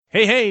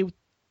Hey,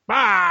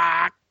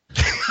 bye.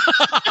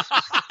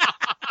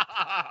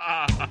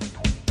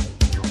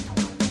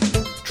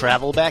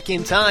 Travel back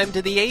in time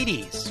to the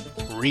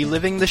 80s,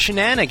 reliving the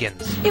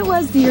shenanigans, It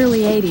was the early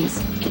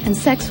 80s, and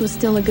sex was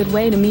still a good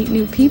way to meet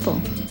new people.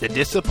 the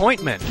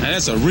disappointment, Now,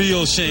 that's a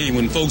real shame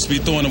when folks be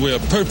throwing away a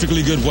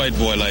perfectly good white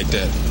boy like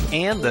that.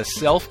 and the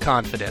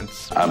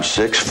self-confidence. I'm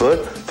 6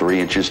 foot, 3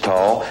 inches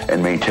tall,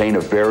 and maintain a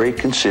very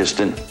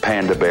consistent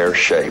panda bear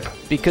shape.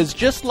 Because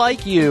just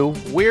like you,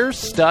 we're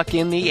stuck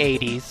in the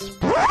 80s.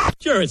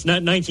 Sure, it's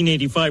not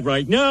 1985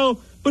 right now,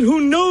 but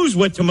who knows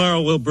what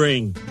tomorrow will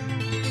bring?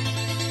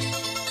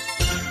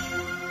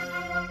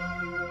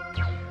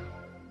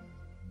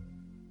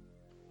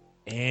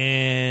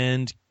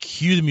 And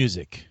cue the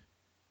music.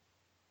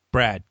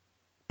 Brad,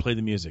 play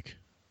the music.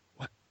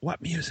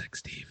 What music,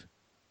 Steve?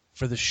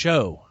 For the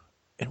show.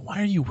 And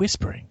why are you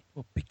whispering?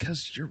 Well,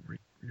 because you're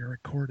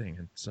recording,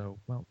 and so,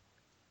 well,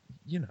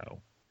 you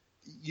know.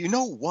 You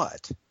know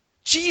what?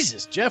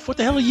 Jesus, Jeff, what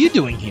the hell are you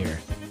doing here?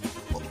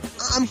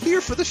 I'm here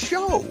for the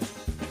show.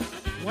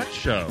 What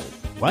show?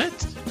 What?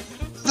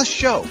 The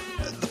show.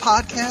 The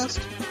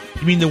podcast.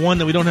 You mean the one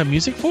that we don't have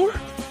music for?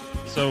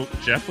 So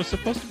Jeff was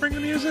supposed to bring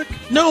the music?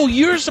 No,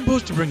 you're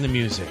supposed to bring the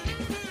music.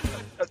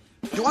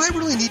 Do I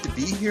really need to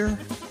be here?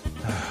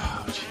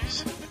 Oh,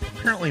 jeez.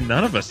 Apparently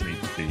none of us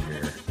need to be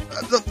here.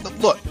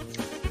 Look,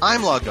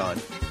 I'm logged on.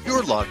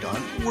 You're logged on.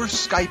 We're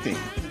Skyping.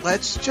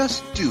 Let's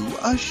just do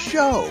a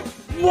show.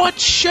 What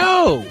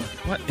show?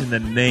 What in the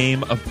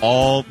name of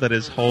all that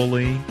is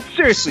holy?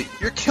 Seriously,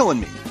 you're killing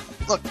me.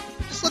 Look,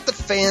 just let the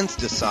fans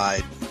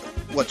decide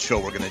what show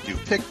we're going to do.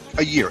 Pick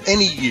a year,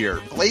 any year.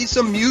 Play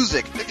some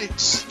music.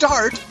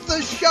 Start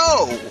the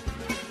show.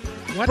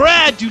 What?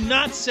 Brad, do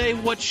not say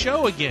what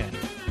show again.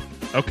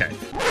 Okay.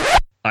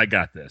 I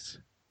got this.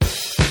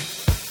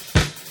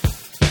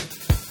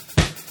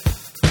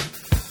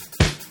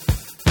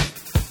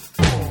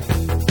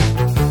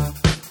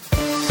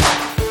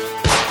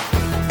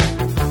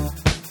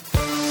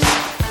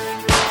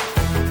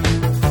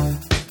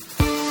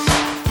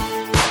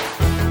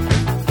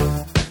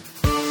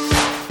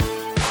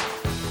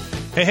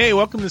 Hey,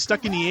 welcome to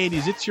Stuck in the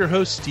 80s. It's your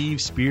host,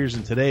 Steve Spears,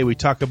 and today we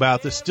talk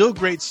about the still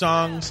great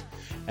songs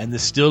and the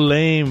still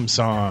lame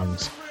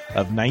songs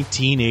of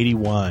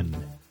 1981.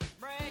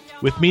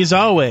 With me, as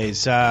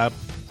always,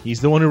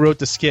 he's the one who wrote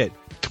the skit.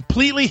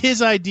 Completely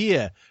his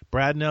idea,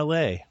 Brad in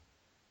L.A.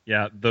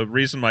 Yeah, the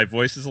reason my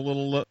voice is a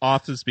little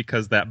off is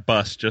because that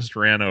bus just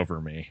ran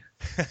over me.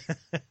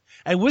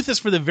 And with us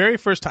for the very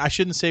first time, I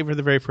shouldn't say for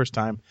the very first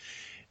time,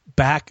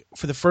 back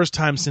for the first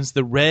time since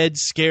the Red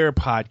Scare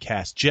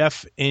podcast,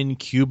 Jeff in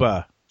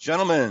Cuba.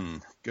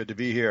 Gentlemen, good to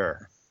be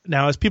here.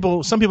 Now, as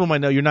some people might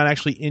know, you're not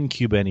actually in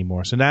Cuba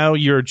anymore. So now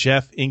you're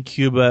Jeff in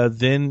Cuba,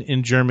 then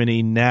in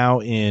Germany,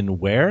 now in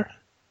where?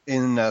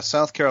 In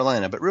South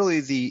Carolina, but really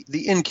the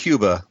in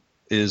Cuba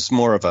is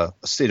more of a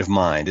state of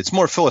mind. It's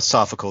more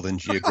philosophical than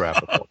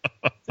geographical.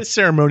 The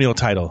ceremonial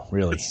title,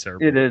 really.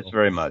 It is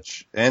very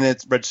much, and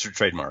it's registered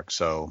trademark.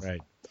 So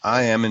Right.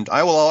 I am and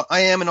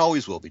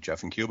always will be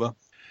Jeff in Cuba.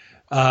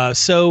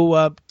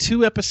 So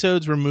 2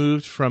 episodes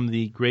removed from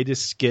the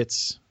greatest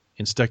skits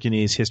in Stuck in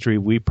the 80s history,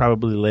 we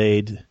probably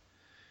laid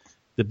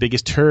the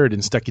biggest turd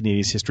in Stuck in the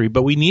 80s history,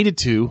 but we needed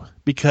to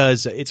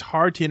because it's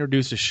hard to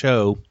introduce a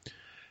show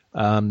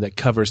that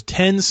covers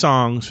 10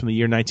 songs from the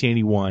year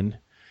 1981.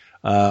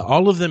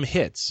 All of them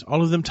hits,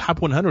 all of them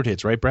top 100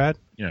 hits, right, Brad?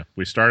 Yeah,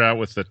 we start out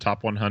with the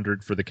top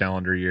 100 for the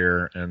calendar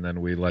year, and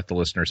then we let the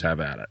listeners have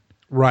at it.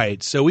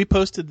 Right. So we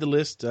posted the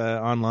list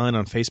online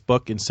on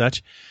Facebook and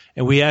such,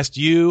 and we asked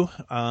you,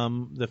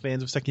 the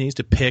fans of Stuck in the 80s,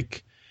 to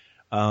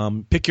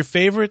pick your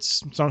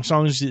favorites,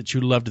 songs that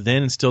you loved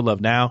then and still love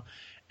now,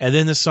 and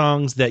then the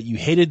songs that you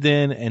hated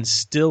then and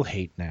still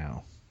hate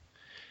now.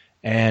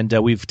 And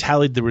we've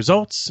tallied the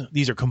results.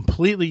 These are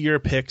completely your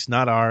picks,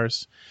 not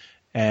ours.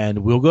 And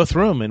we'll go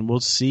through them, and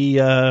we'll see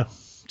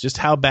just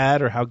how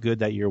bad or how good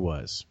that year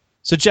was.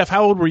 So, Jeff,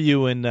 how old were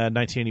you in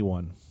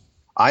 1981?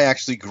 I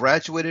actually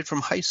graduated from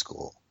high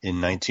school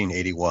in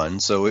 1981,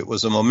 so it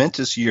was a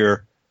momentous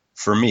year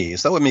for me.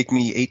 So that would make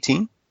me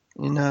 18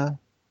 in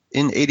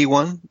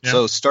 81. Yeah.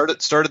 So started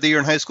the year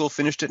in high school,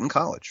 finished it in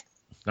college.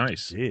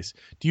 Nice. Jeez.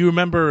 Do you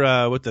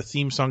remember what the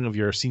theme song of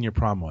your senior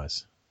prom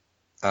was?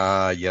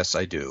 Yes,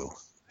 I do.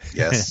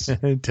 Yes.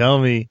 Tell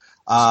me.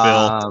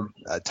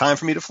 Time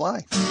for Me to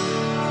Fly.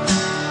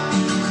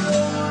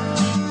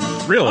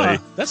 Really?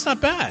 That's not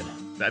bad.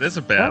 That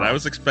isn't bad. Oh. I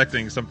was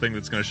expecting something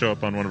that's going to show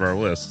up on one of our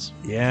lists.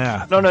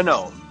 Yeah.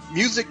 No.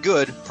 Music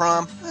good.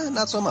 Prom,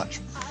 not so much.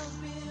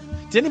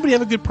 Did anybody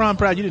have a good prom,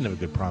 Brad? You didn't have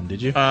a good prom, did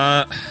you?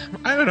 I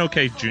had an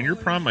okay junior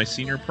prom. My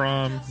senior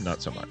prom,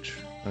 not so much.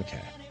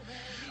 Okay.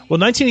 Well,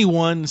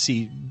 1981,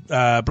 see,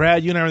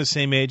 Brad, you and I were the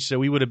same age, so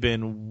we would have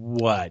been,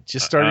 what,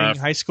 just starting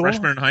high school?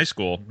 Freshman in high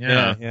school,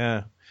 yeah.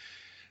 Yeah.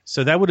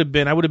 So I would have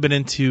been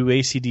into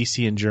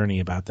AC/DC and Journey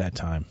about that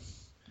time,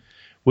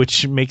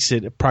 which makes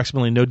it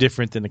approximately no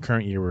different than the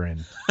current year we're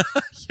in.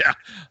 Yeah,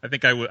 I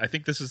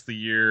think this is the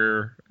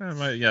year.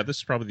 This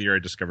is probably the year I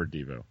discovered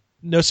Devo.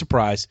 no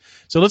surprise.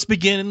 So let's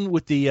begin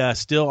with the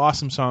still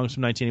awesome songs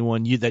from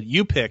 1981 that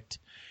you picked.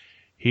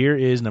 Here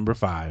is number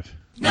 5.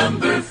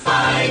 Number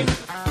 5.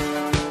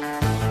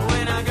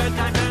 When a good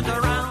time turns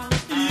around,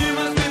 you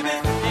must whip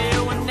it.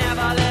 You will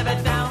never live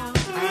it down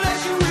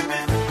unless you whip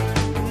it.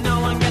 No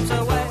one gets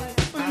away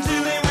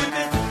until they whip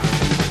it.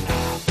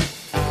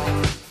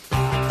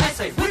 I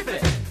say whip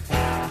it.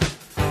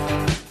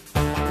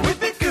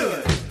 Whip it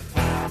good.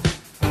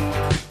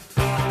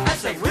 I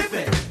say whip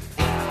it.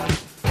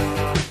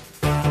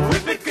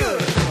 Whip it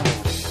good.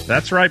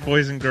 That's right,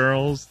 boys and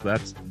girls.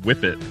 That's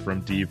Whip It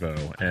from Devo.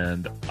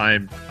 And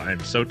I'm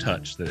so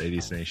touched that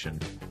 80s Nation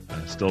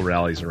still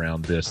rallies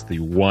around this, the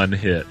one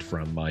hit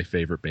from my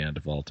favorite band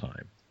of all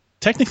time.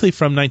 Technically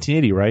from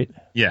 1980, right?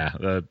 Yeah,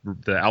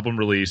 the album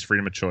release,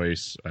 Freedom of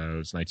Choice,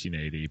 was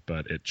 1980,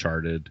 but it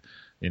charted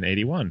in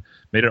 81.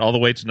 Made it all the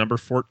way to number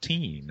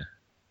 14.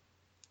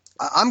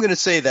 I'm going to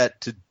say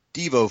that to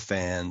Devo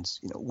fans,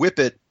 Whip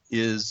It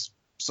is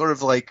sort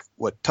of like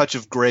what Touch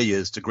of Grey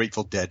is to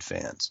Grateful Dead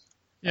fans.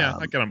 Yeah,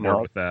 I get on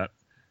board with that.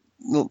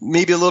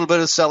 Maybe a little bit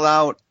of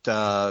sellout,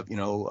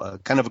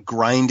 kind of a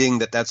grinding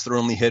that's their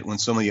only hit when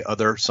so many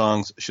other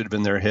songs should have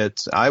been their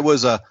hits. I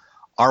was a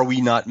Are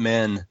We Not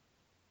Men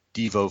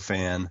Devo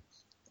fan,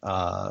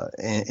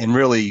 and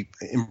really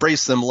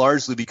embraced them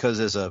largely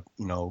because as a,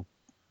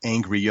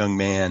 angry young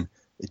man,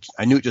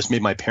 I knew it just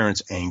made my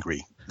parents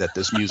angry that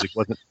this music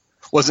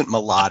wasn't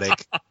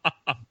melodic,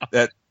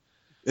 that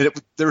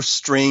they're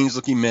strange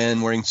looking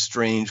men wearing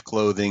strange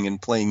clothing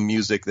and playing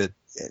music that,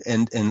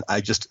 and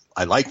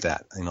I like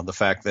that, the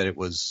fact that it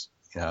was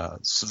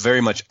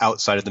very much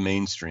outside of the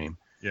mainstream.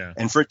 Yeah.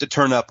 And for it to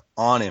turn up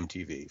on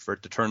MTV, for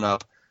it to turn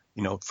up,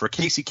 for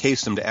Casey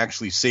Kasem to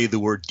actually say the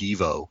word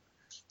Devo,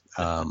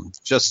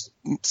 just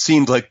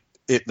seemed like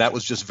that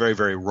was just very,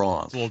 very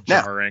wrong. It's a little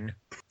jarring. Now,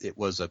 it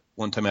was a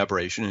one-time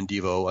aberration, and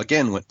Devo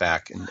again went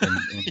back and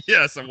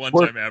yes, a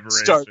one-time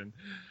aberration.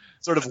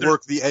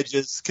 Work the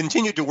edges,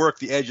 continued to work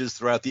the edges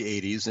throughout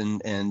the 80s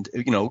and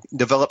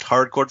developed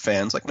hardcore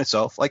fans like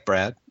myself, like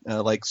Brad,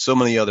 like so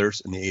many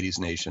others in the 80s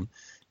Nation.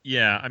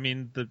 Yeah, I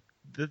mean,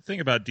 the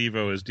thing about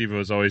Devo is Devo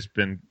has always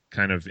been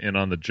kind of in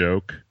on the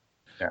joke.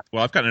 Yeah.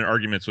 Well, I've gotten in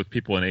arguments with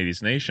people in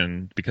 80s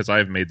Nation because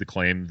I've made the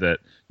claim that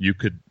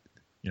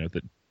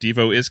that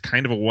Devo is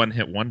kind of a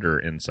one-hit wonder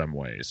in some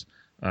ways.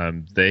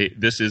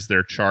 This is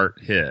their chart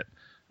hit.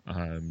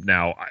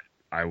 Now,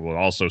 I will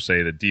also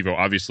say that Devo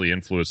obviously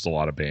influenced a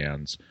lot of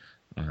bands,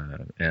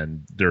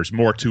 and there's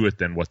more to it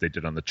than what they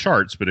did on the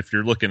charts. But if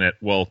you're looking at,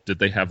 well, did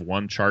they have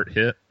one chart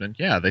hit? Then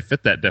yeah, they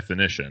fit that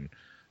definition.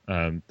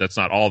 That's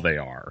not all they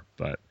are,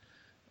 but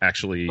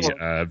actually,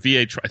 I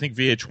think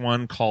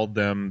VH1 called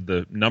them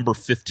the number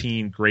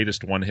 15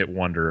 greatest one-hit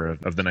wonder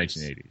of the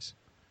 1980s.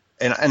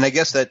 And I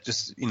guess that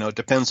just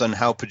depends on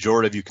how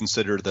pejorative you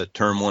consider the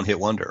term one-hit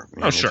wonder.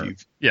 Sure.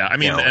 Yeah, I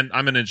mean, and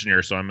I'm an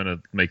engineer, so I'm going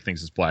to make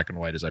things as black and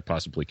white as I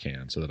possibly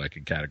can so that I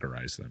can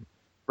categorize them.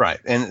 Right,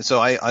 and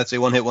so I'd say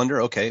one-hit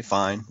wonder. Okay,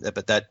 fine,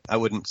 but that I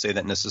wouldn't say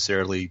that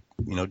necessarily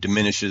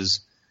diminishes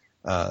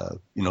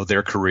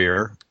their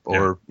career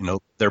or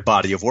their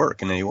body of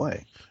work in any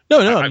way.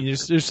 No. I mean,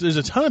 there's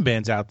a ton of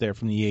bands out there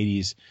from the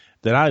 80s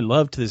that I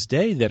love to this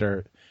day that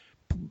are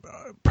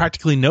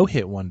practically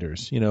no-hit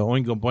wonders,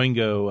 Oingo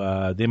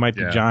Boingo, They Might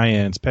Be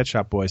Giants, Pet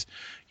Shop Boys,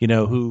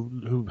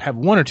 who have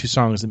one or two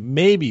songs that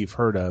maybe you've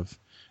heard of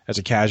as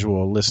a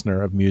casual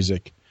listener of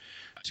music.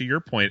 To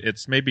your point,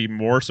 it's maybe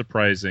more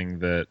surprising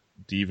that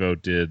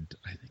Devo did,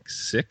 I think,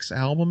 6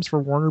 albums for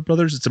Warner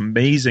Brothers. It's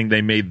amazing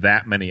they made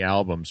that many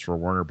albums for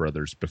Warner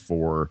Brothers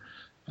before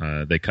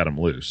they cut them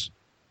loose.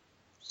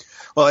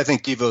 Well, I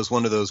think Devo is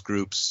one of those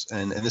groups,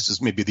 and this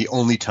is maybe the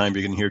only time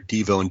you're going to hear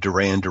Devo and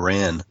Duran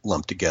Duran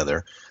lumped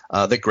together,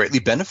 that greatly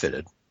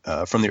benefited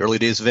from the early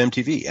days of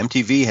MTV.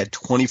 MTV had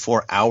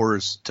 24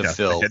 hours to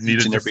fill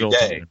each and every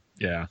day.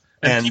 Yeah.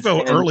 And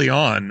Devo early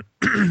on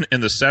in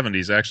the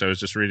 70s, actually, I was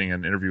just reading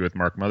an interview with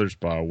Mark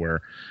Mothersbaugh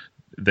where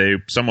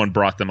someone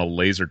brought them a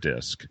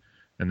Laserdisc.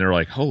 And they're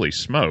like, holy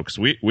smokes,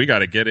 we got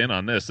to get in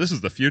on this. This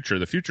is the future.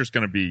 The future's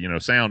going to be,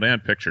 sound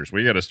and pictures.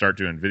 We got to start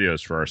doing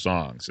videos for our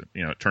songs.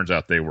 It turns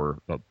out they were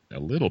a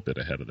little bit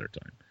ahead of their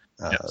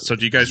time. So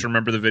do you guys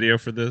remember the video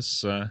for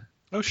this?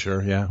 Oh,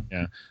 sure, yeah.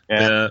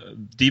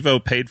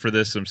 Devo paid for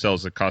this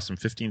themselves. It cost them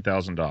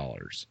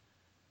 $15,000.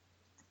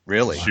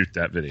 Really? To shoot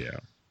that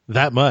video.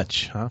 That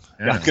much, huh?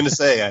 Yeah. I'm going to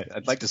say,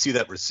 I'd like to see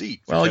that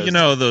receipt. Well,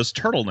 those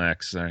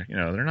turtlenecks,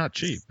 they're not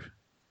cheap.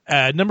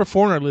 Number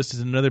 4 on our list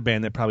is another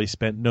band that probably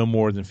spent no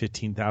more than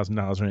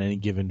 $15,000 on any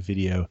given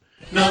video.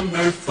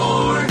 Number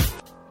 4.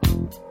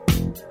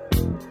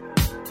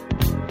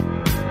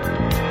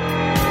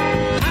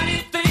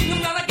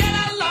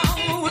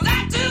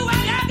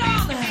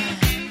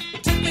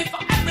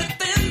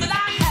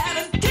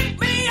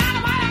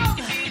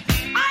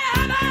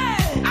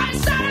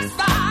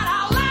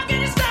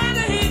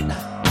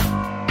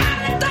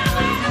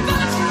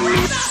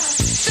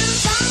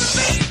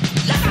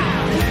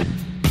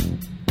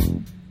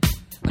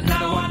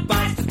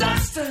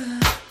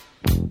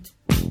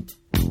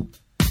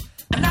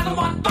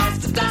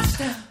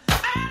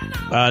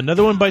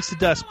 Another One Bites the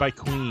Dust by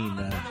Queen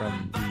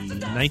from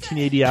the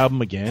 1980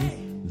 album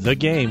again, The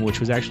Game, which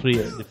was actually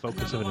the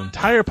focus of an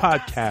entire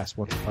podcast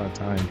once upon a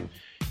time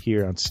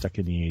here on Stuck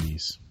in the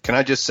 80s. Can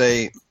I just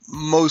say,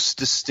 most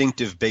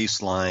distinctive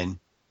bass line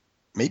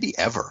maybe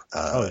ever.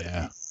 Oh,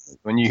 yeah.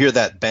 When you hear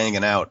that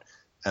banging out,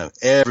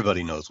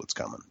 everybody knows what's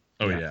coming.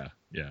 Oh, yeah.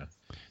 Yeah.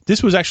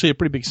 This was actually a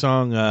pretty big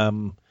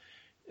song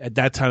at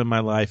that time in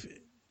my life.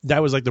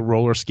 That was like the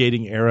roller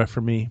skating era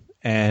for me.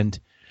 And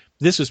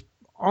this was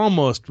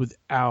almost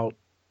without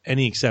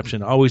any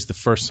exception, always the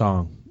first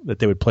song that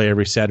they would play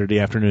every Saturday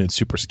afternoon at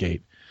Super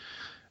Skate.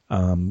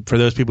 For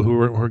those people who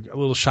were a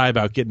little shy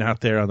about getting out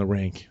there on the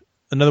rink,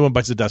 Another One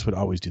Bites the Dust would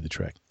always do the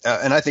trick.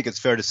 And I think it's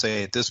fair to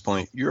say at this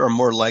point, you are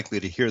more likely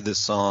to hear this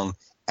song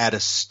at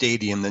a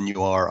stadium than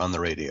you are on the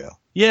radio.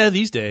 Yeah,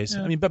 these days.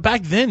 Yeah. I mean, but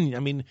back then,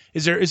 I mean,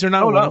 is there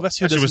not one of us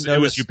who doesn't know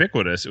it was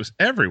ubiquitous. It was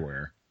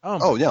everywhere.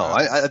 Oh no!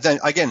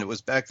 Again, it was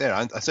back there.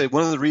 I say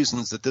one of the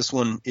reasons that this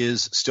one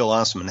is still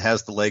awesome and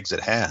has the legs it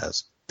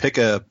has. Pick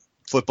a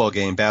football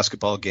game,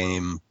 basketball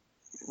game,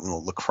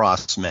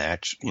 lacrosse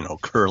match,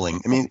 curling.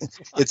 I mean,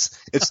 it's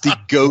the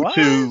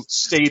go-to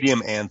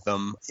stadium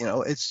anthem.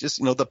 It's just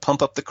the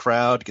pump up the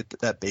crowd, get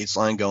that bass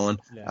line going.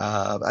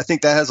 Yeah. I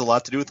think that has a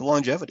lot to do with the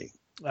longevity.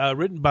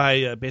 Written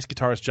by bass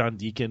guitarist John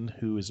Deacon,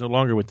 who is no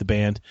longer with the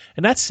band,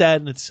 and that's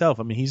sad in itself.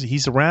 I mean,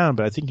 he's around,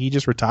 but I think he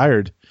just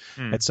retired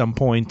at some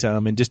point,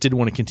 and just didn't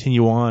want to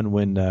continue on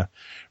when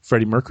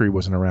Freddie Mercury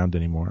wasn't around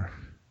anymore.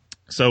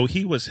 So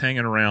he was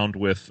hanging around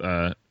with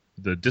the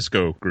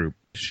disco group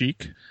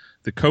Chic.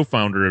 The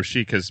co-founder of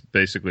Chic has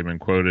basically been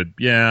quoted,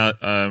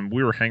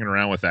 we were hanging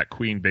around with that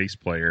Queen bass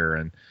player,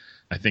 and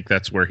I think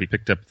that's where he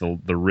picked up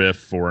the riff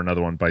for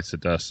Another One Bites the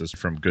Dust is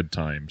from Good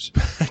Times.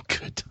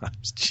 Good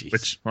Times, jeez.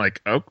 Which,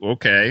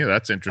 okay,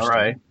 that's interesting. All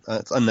right.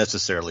 It's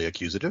unnecessarily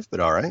accusative,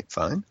 but all right,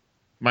 fine.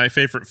 My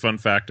favorite fun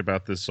fact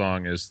about this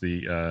song is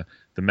the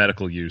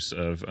medical use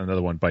of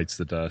Another One Bites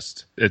the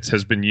Dust. It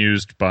has been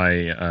used by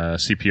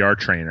CPR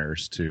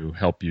trainers to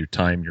help you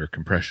time your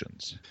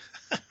compressions.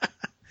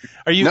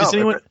 Is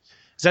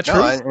that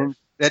true? No,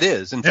 that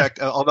is. In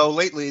fact, although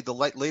lately the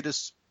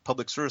latest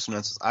public service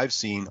announcements I've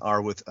seen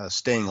are with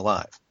Staying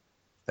Alive.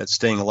 That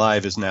Staying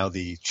Alive is now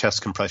the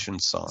chest compression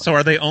song. So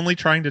are they only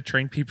trying to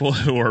train people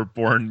who are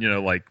born,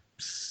 like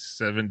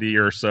 70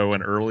 or so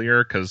and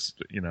earlier? Because,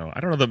 I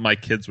don't know that my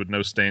kids would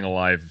know Staying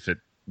Alive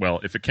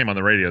if it came on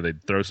the radio,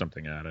 they'd throw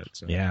something at it.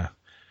 So. Yeah.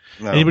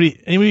 No.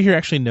 Anybody here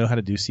actually know how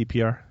to do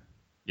CPR?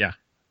 Yeah.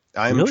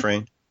 I am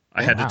trained.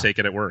 I had to take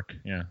it at work.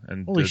 Yeah.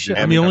 And holy shit.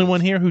 I'm the only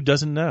one here who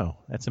doesn't know.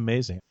 That's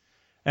amazing.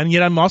 And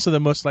yet I'm also the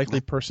most likely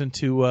person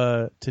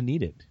to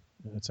need it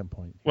at some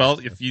point. Well,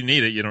 if you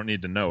need it, you don't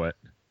need to know it.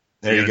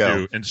 There you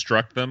go.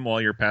 Instruct them while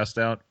you're passed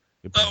out.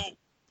 Oh,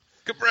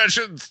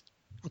 compressions,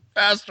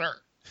 faster.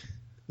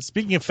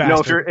 Speaking of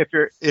faster,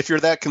 if you're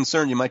that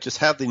concerned, you might just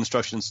have the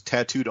instructions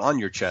tattooed on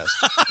your chest.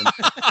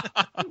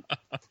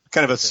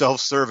 Kind of a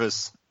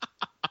self-service.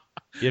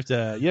 You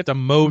have to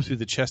mow through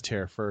the chest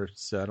hair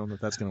first. So I don't know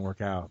if that's going to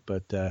work out,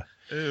 but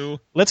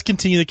let's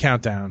continue the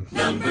countdown.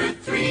 Number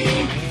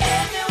 3.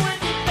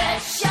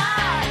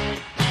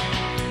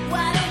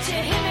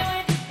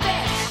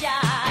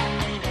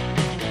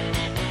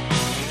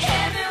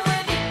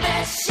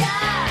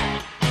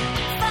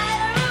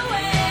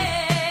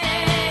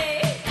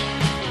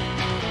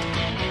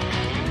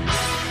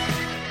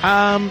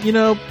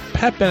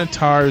 Pat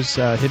Benatar's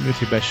 "Hit Me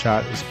With Your Best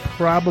Shot" is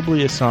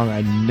probably a song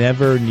I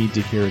never need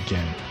to hear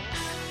again.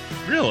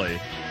 Really?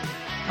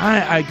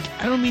 I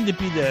don't mean to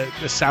be the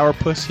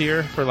sourpuss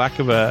here, for lack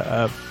of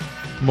a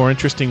more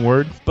interesting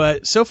word,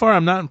 but so far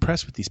I'm not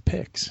impressed with these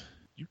picks.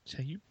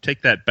 You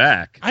take that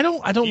back. I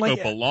don't like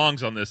it.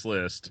 Belongs on this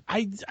list.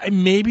 I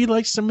maybe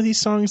like some of these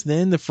songs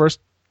then the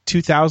first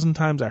 2,000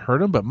 times I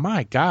heard them, but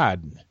my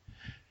God,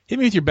 "Hit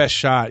Me With Your Best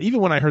Shot."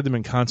 Even when I heard them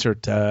in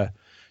concert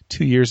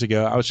 2 years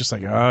ago, I was just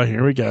like, oh,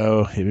 here we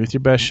go. Hit me with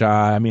your best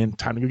shot. I mean,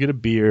 time to go get a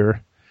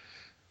beer.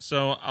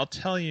 So I'll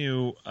tell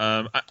you,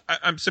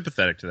 I'm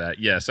sympathetic to that.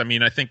 Yes. I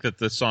mean, I think that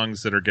the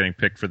songs that are getting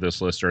picked for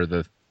this list are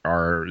the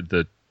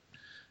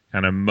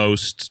kind of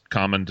most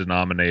common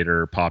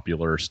denominator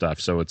popular stuff.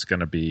 So it's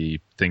going to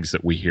be things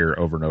that we hear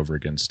over and over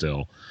again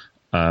still.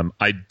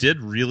 I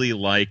did really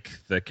like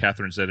the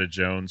Catherine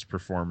Zeta-Jones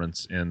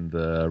performance in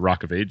the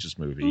Rock of Ages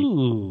movie.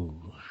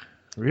 Ooh,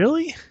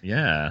 really?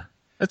 Yeah.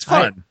 It's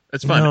fun.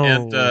 It's fun. No,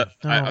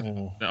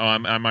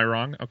 and am I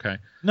wrong? Okay.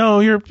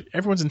 No,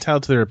 everyone's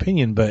entitled to their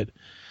opinion, but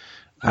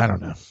I don't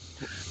know.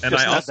 And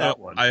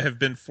I have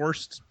been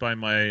forced by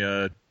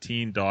my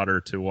teen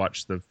daughter to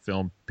watch the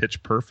film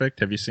Pitch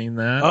Perfect. Have you seen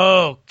that?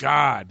 Oh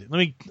God. Let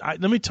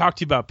me talk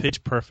to you about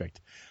Pitch Perfect.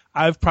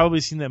 I've probably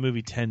seen that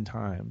movie 10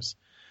 times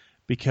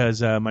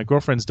because my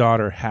girlfriend's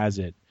daughter has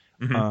it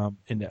on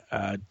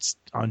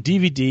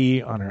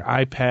DVD, on her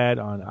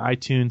iPad, on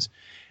iTunes.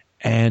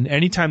 And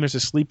anytime there's a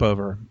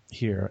sleepover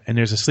here, and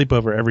there's a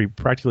sleepover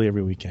practically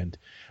every weekend,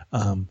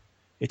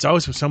 it's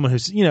always with someone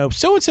who's,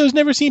 so-and-so's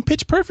never seen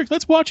Pitch Perfect.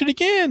 Let's watch it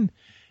again.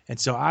 And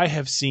so I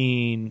have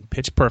seen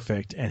Pitch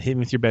Perfect and Hit Me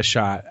With Your Best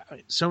Shot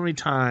so many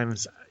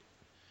times.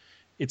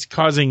 it's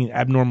causing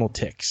abnormal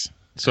tics.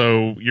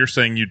 So you're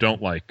saying you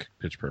don't like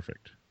Pitch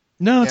Perfect?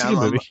 No, it's a good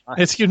movie.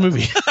 It's a good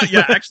movie.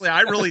 Yeah, actually,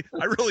 I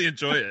really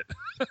enjoy it.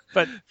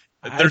 But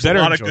there's a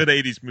lot of good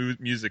 '80s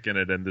music in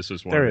it, and this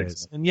is one. There of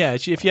is, and yeah,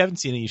 if you haven't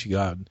seen it, you should go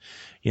out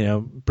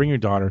and bring your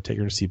daughter, take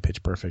her to see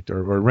Pitch Perfect,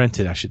 or rent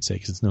it, I should say,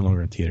 because it's no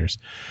longer in theaters.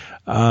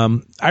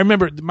 I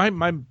remember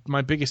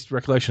my biggest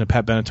recollection of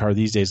Pat Benatar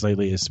these days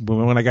lately is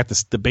when I got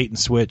the bait and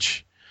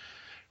switch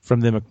from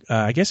them.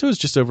 I guess it was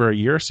just over a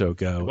year or so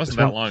ago. It wasn't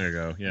that long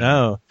ago. Yeah.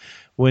 No.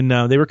 When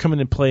they were coming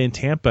to play in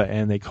Tampa,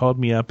 and they called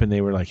me up and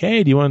they were like,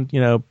 "Hey, do you want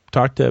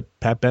talk to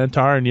Pat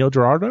Benatar and Neil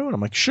Giraldo?" And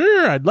I'm like,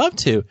 "Sure, I'd love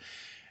to."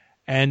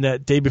 And the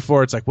day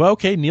before, it's like, "Well,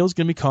 okay, Neil's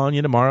gonna be calling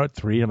you tomorrow at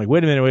 3:00. I'm like,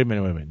 "Wait a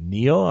minute,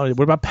 Neil? What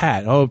about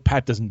Pat?" "Oh,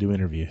 Pat doesn't do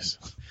interviews."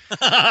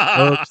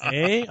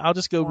 Okay, I'll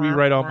just go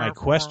rewrite all my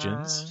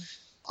questions.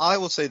 I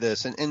will say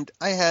this, and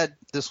I had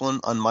this one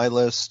on my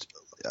list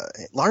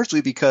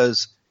largely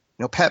because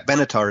Pat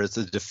Benatar is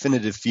the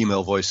definitive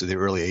female voice of the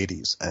early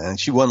 '80s, and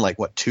she won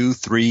 2,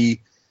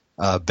 3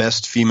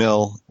 best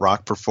female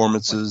rock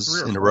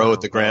performances in a row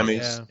at the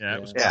Grammys. Yeah,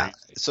 it was yeah.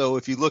 crazy. So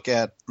if you look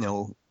at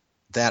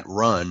that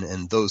run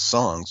and those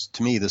songs,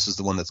 to me, this is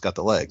the one that's got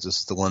the legs. This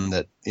is the one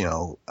that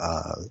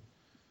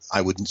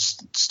I would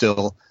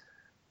still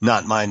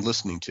not mind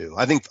listening to.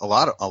 I think a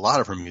lot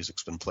of her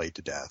music's been played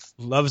to death.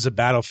 Love is a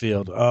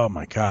Battlefield. Oh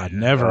my God,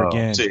 never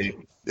again. See,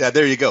 yeah,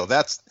 there you go.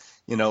 That's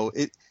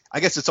it. I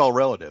guess it's all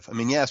relative. I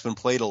mean, yeah, it's been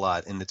played a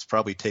lot, and it's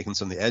probably taken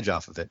some of the edge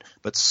off of it.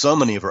 But so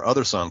many of her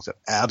other songs have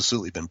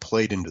absolutely been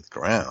played into the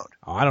ground.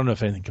 Oh, I don't know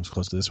if anything comes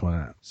close to this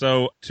one.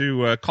 So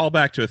to call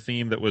back to a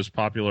theme that was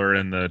popular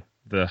in the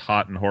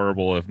hot and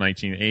horrible of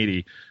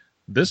 1980,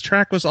 this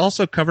track was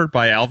also covered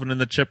by Alvin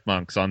and the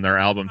Chipmunks on their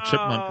album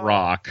Chipmunk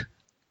Rock,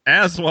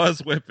 as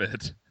was Whip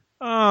It.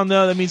 Oh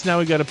no, that means now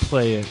we got to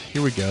play it.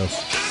 Here we go.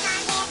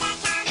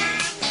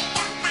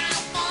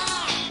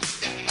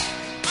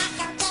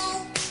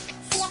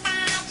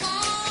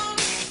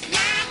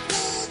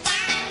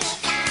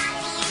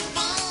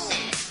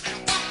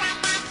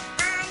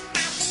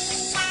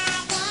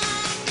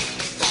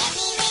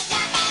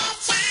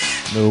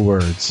 No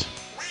words.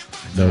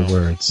 No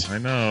words. I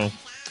know.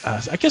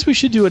 I guess we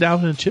should do an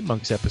Alvin and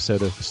Chipmunks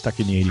episode of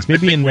Stuck in the 80s.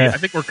 Maybe I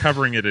think we're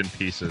covering it in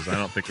pieces. I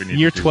don't think we need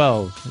year to do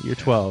 12. Year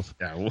 12.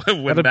 Yeah,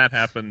 when that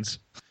happens.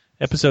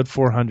 Episode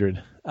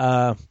 400.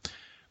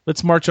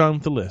 Let's march on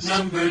with the list.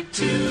 Number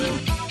 2.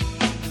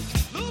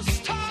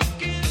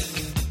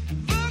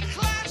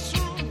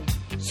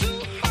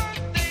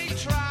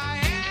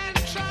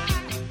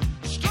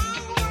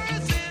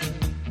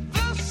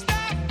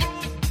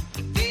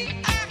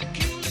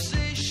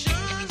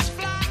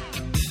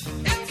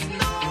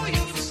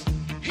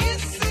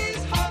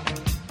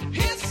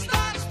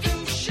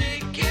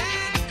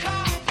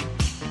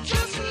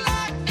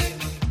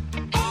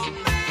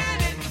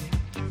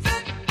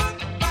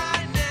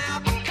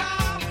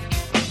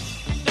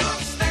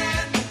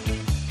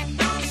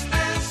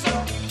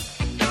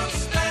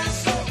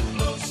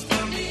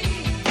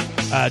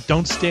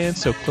 Don't Stand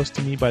So Close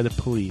to Me by the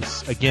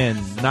Police. Again,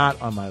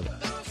 not on my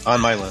list. On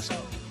my list.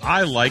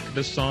 I like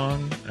this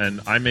song, and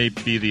I may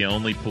be the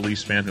only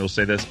Police fan who will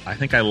say this. I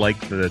think I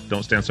like the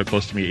Don't Stand So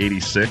Close to Me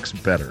 86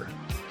 better.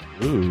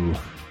 Ooh.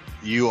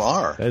 You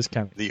are that is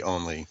kind of the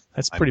only.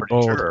 That's pretty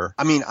bold. Sure.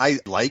 I mean, I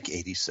like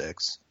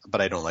 86, but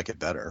I don't like it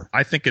better.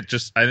 I think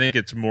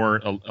it's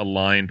more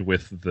aligned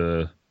with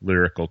the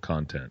lyrical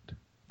content.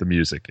 The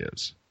music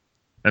is.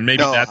 And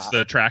maybe that's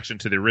the attraction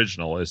to the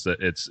original, is that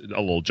it's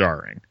a little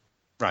jarring.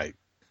 Right.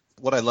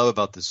 What I love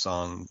about this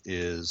song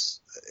is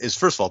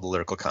first of all the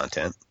lyrical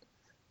content.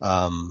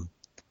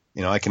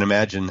 I can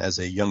imagine as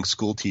a young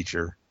school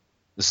teacher,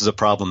 this is a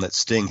problem that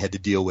Sting had to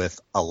deal with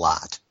a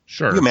lot.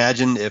 Sure. You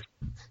imagine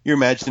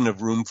a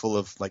room full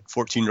of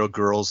 14-year-old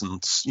girls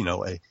and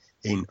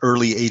an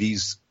early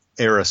 80s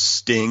era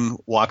Sting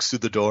walks through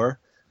the door.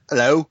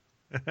 Hello,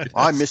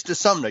 I'm Mr.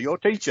 Sumner, your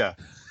teacher.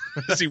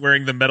 Is he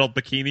wearing the metal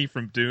bikini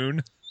from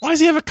Dune? Why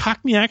does he have a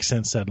Cockney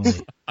accent suddenly?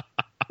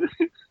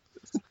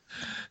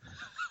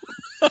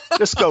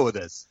 Just go with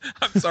this.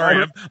 I'm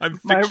sorry. I'm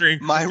picturing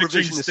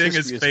revisionist Sting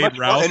as history is Fade much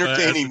more Ralph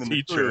entertaining as a than the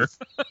teacher.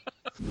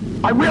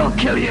 I will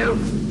kill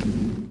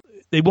you.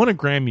 They won a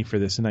Grammy for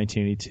this in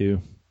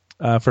 1982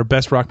 for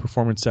Best Rock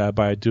Performance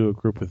by a duo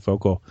group with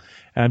vocal.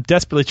 And I'm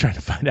desperately trying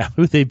to find out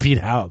who they beat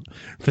out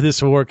for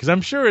this award, because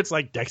I'm sure it's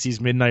like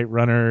Dexy's Midnight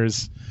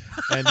Runners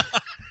and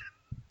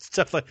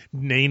stuff like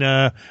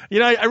Nana.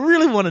 I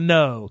really want to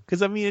know,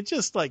 because it's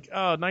just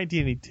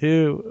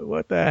 1982.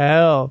 What the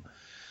hell?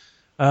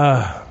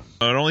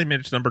 It only made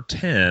it to number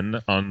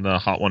 10 on the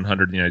Hot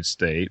 100 in the United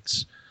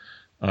States,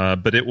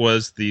 but it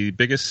was the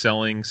biggest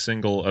selling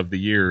single of the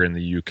year in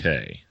the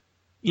UK.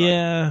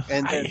 Yeah,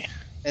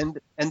 and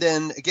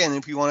then again,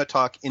 if you want to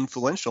talk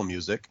influential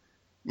music,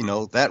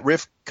 that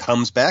riff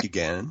comes back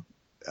again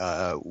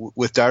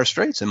with Dire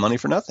Straits and Money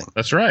for Nothing.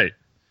 That's right.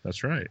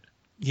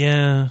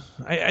 Yeah,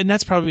 and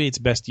that's probably its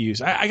best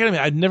use. I gotta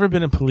admit, I've never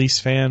been a Police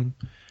fan.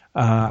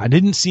 I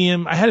didn't see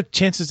him. I had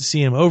chances to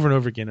see him over and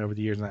over again over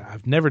the years, and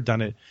I've never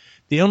done it.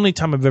 The only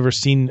time I've ever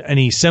seen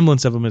any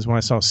semblance of him is when I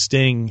saw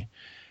Sting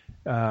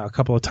a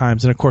couple of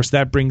times. And, of course,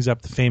 that brings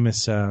up the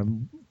famous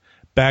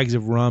bags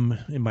of rum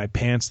in my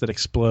pants that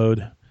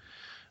explode.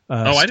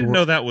 I didn't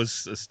know that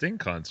was a Sting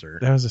concert.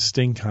 That was a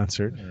Sting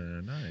concert.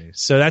 Nice.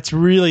 So that's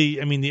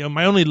really, I mean,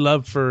 my only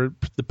love for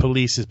the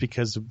Police is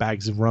because of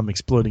bags of rum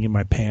exploding in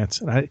my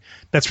pants. And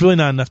that's really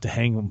not enough to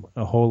hang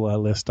a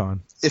whole list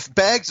on. If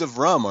bags of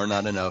rum are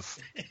not enough,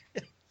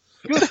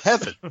 good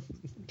heaven,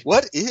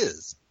 what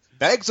is?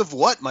 Bags of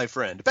what, my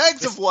friend?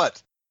 Bags of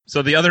what?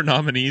 So the other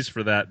nominees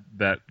for that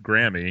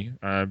Grammy,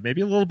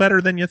 maybe a little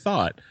better than you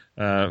thought.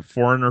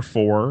 Foreigner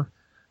 4.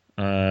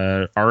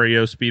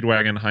 REO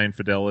Speedwagon, High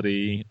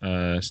Infidelity,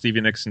 Stevie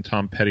Nicks and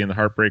Tom Petty and the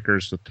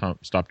Heartbreakers with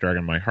Stop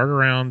Dragging My Heart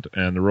Around,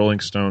 and the Rolling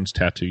Stones'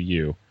 Tattoo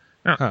You.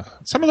 Now,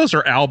 some of those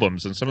are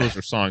albums and some of those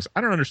are songs. I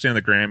don't understand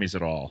the Grammys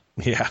at all.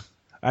 Yeah,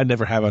 I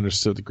never have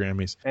understood the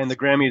Grammys. And the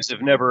Grammys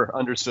have never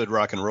understood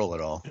rock and roll at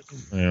all.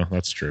 Yeah,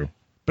 that's true.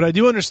 But I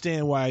do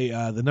understand why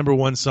the number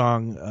one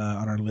song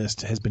on our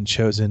list has been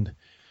chosen.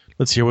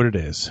 Let's hear what it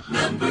is.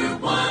 Number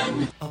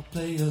 1. I'll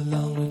play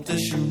along with the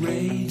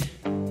charade.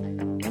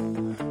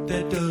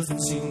 There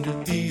doesn't seem to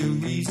be a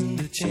reason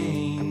to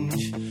change.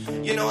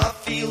 You know, I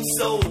feel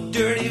so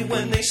dirty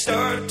when they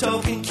start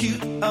talking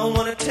cute. I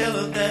want to tell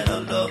her that I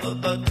love her,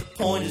 but the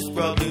point is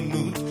probably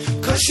moot.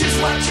 'Cause she's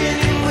watching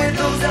him with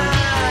those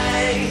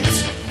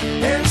eyes,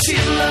 and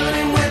she's loving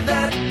him with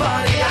that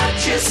body. I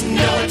just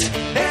know it.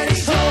 And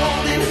he's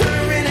holding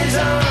her in his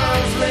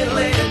arms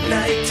late at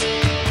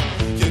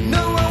night. You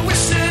know, I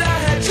wish that I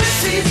had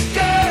Jesse's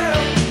girl.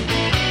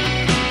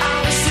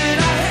 I wish that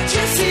I had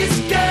Jesse's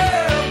girl.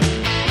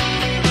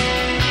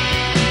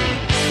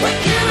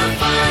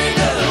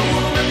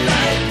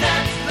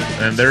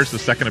 And there's the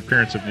second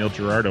appearance of Neil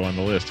Girardo on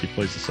the list. He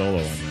plays the solo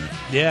on that.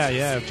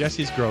 Yeah.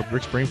 Jesse's Girl,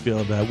 Rick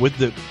Springfield, with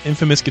the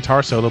infamous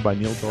guitar solo by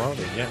Neil Girardo.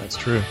 Yeah, that's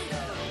true.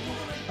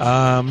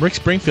 Rick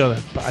Springfield,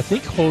 I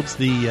think, holds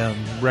the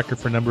record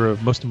for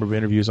most number of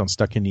interviews on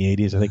Stuck in the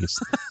 80s. I think it's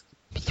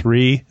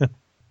 3.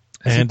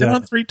 Has he been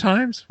on 3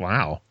 times?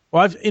 Wow.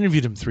 Well, I've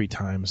interviewed him 3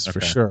 times for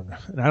sure.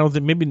 And I don't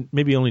think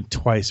maybe only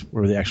twice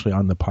were they actually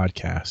on the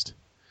podcast.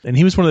 And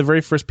he was one of the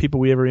very first people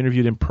we ever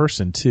interviewed in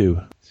person,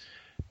 too.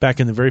 Back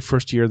in the very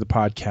first year of the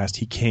podcast,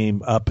 he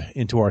came up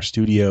into our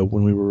studio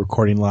when we were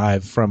recording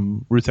live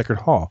from Ruth Eckerd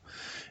Hall.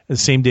 And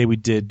the same day we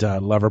did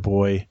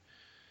Loverboy,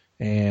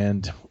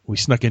 and we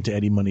snuck into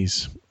Eddie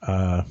Money's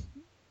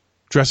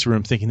dressing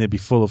room thinking they'd be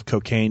full of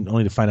cocaine,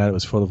 only to find out it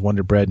was full of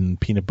Wonder Bread and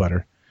peanut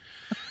butter.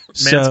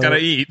 Man's gotta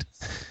eat.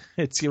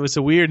 It was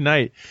a weird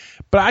night.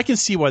 But I can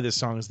see why this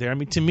song is there. I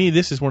mean, to me,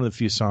 this is one of the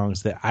few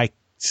songs that I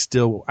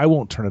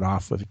won't turn it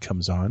off if it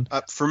comes on.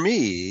 For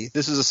me,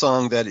 this is a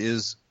song that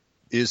is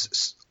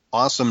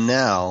awesome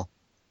now.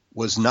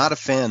 Was not a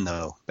fan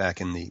though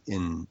back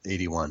in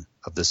 81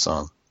 of this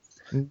song.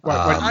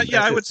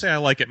 I would say I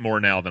like it more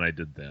now than I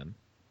did then.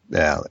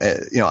 Yeah,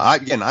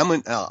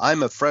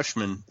 I'm a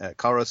freshman at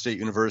Colorado State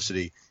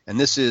University, and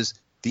this is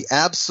the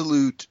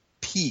absolute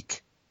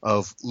peak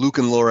of Luke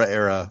and Laura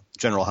era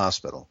General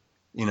Hospital.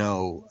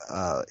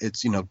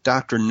 It's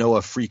Dr.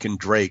 Noah freaking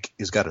Drake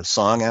has got a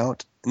song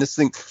out, and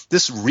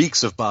this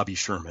reeks of Bobby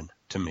Sherman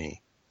to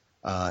me.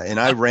 And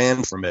I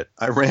ran from it.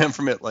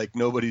 Like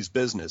nobody's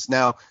business.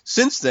 Now,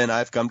 since then,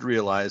 I've come to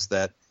realize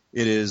that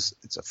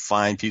it's a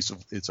fine piece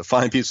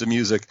of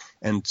music,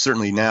 and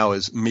certainly now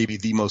is maybe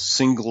the most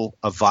single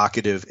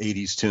evocative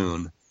 80s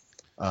tune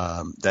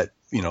that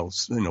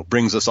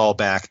brings us all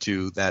back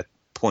to that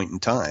point in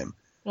time.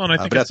 Well, and I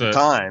think it's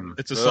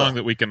a song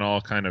that we can all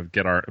kind of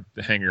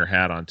hang your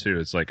hat on too.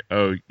 It's like,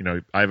 I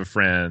have a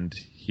friend,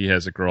 he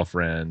has a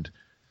girlfriend.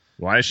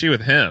 Why is she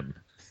with him?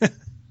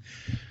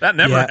 That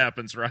never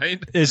happens,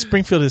 right? As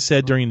Springfield has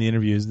said during the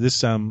interviews,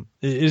 this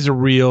is a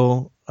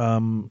real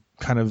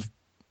kind of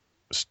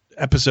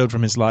episode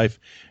from his life.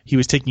 He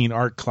was taking an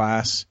art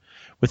class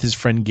with his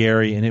friend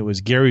Gary, and it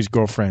was Gary's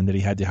girlfriend that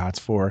he had the hots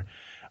for.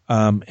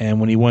 And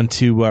when he went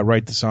to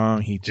write the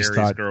song, he just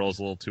Gary's thought girl's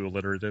a little too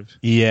alliterative.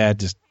 Yeah,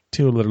 just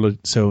too alliterative.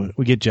 So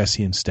we get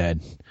Jesse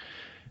instead.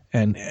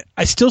 And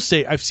I still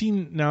say I've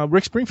seen now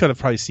Rick Springfield. I've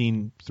probably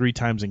seen 3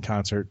 times in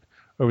concert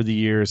over the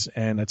years,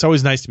 and it's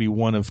always nice to be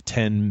one of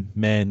 10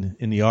 men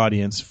in the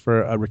audience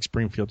for a Rick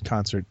Springfield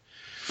concert.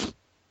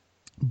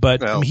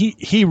 But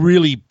he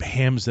really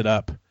hams it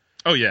up.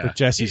 Oh yeah, with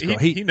Jesse's girl.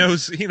 He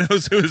knows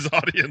who his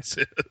audience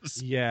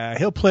is. Yeah,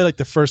 he'll play like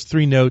the first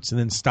 3 notes and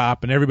then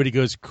stop, and everybody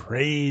goes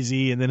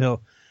crazy, and then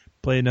he'll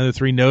play another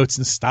 3 notes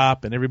and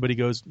stop, and everybody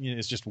goes,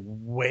 it's just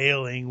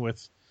wailing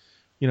with,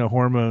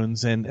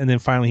 hormones, and then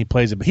finally he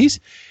plays it. But if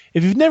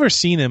you've never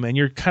seen him and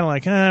you're kind of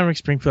like, Rick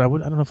Springfield,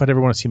 I don't know if I'd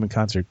ever want to see him in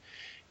concert.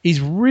 He's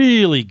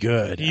really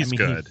good. He's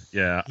good.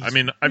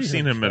 I've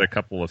seen him at a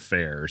couple of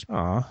fairs.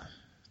 Aw.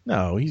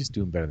 No, he's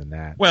doing better than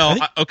that. Well,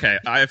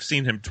 I've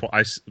seen him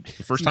twice.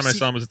 The first time I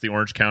saw him was at the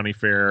Orange County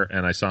Fair,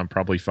 and I saw him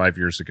probably 5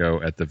 years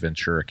ago at the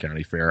Ventura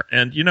County Fair.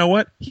 And you know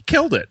what? He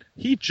killed it.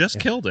 He just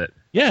killed it.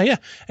 Yeah.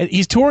 And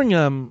he's touring,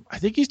 I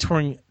think he's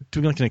doing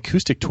like an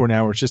acoustic tour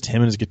now where it's just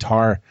him and his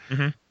guitar.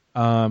 Mm-hmm.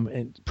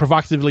 and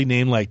provocatively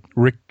named like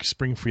Rick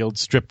Springfield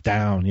Stripped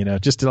Down,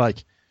 just to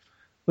like,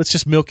 let's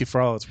just milk it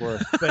for all it's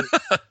worth. But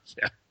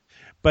Yeah.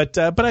 but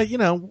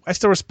I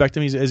still respect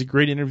him. He's a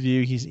great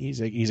interview.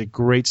 He's a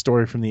great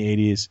story from the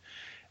 80s.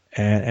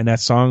 And that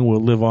song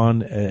will live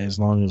on as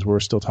long as we're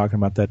still talking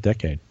about that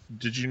decade.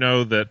 Did you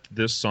know that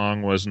this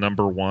song was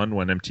number 1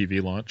 when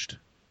MTV launched?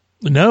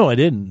 No, I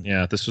didn't.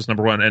 Yeah, this was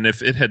number 1. And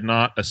if it had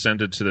not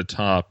ascended to the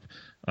top,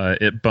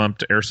 it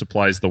bumped Air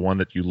Supply's The One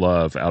That You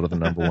Love out of the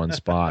number 1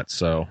 spot.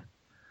 So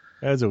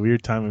That was a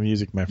weird time of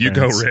music, my friend. you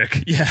go,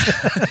 Rick.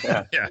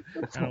 Yeah, yeah,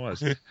 kind of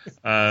was.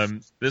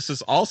 This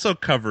is also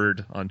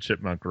covered on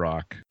Chipmunk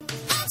Rock.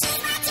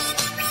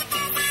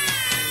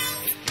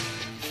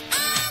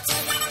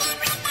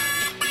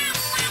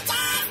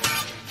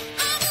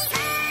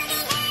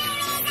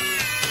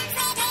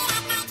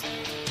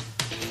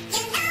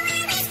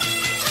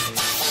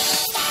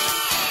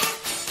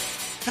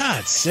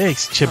 God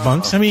sakes,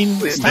 Chipmunks. I mean,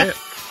 stop.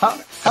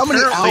 How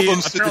many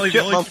albums did the Apparently, the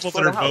only Chipmunks people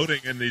put that are out?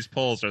 voting in these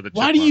polls are the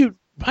Why Chipmunks.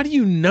 do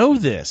you know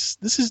this?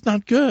 This is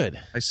not good.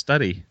 I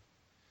study.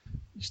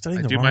 You're studying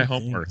I the do wrong my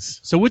homework. things.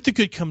 So with the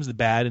good comes the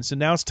bad, and so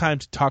now it's time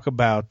to talk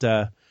about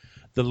the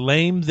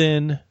Lame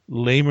Then,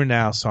 Lamer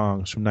Now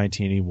songs from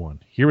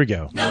 1981. Here we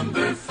go.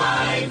 Number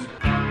 5.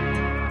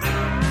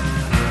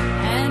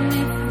 And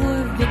if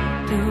we're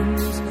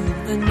victims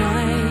of the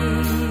night,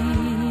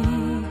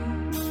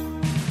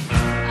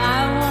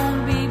 I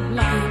won't be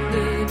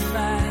blinded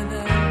by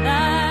the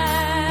light.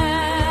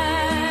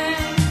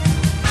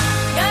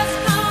 Just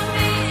call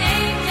me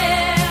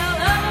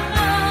angel of the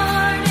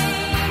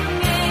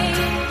morning,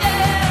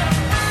 angel.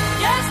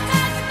 Just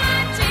touch my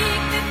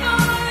cheek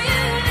before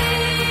you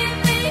leave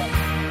me,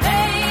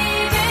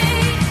 baby.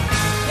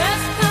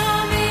 Just call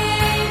me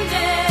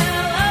angel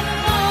of the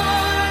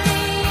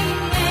morning,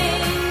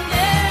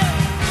 angel.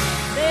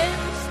 Then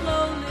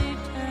slowly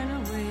turn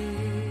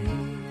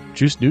away.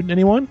 Juice Newton,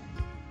 anyone?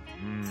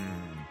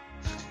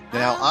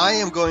 Now, I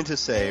am going to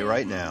say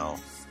right now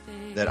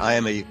that I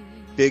am a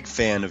big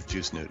fan of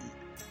Juice Newton.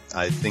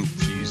 I think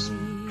she's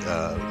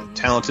a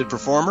talented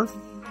performer.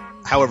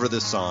 However,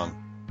 this song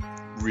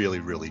really,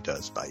 really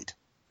does bite.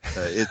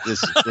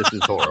 This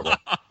is horrible.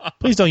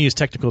 Please don't use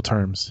technical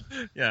terms.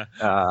 Yeah,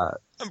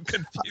 I'm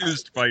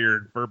confused by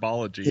your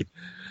verbology.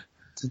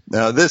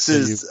 No, this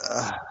is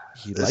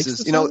He this likes is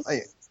the song?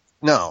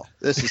 no,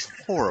 this is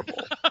horrible.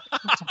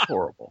 It's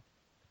horrible.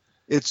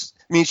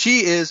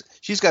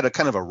 She's got a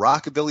kind of a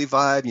rockabilly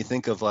vibe. You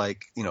think of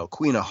like,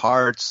 Queen of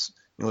Hearts,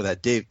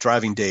 that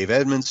driving Dave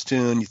Edmunds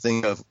tune. You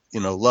think of,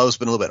 Love's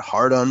Been a Little Bit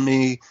Hard on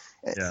Me.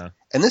 Yeah,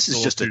 And this is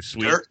It's a just little a too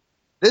sweet.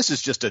 This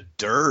is just a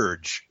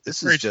dirge.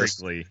 This very is just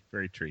treacly,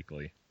 very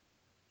treacly.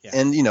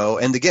 and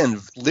and again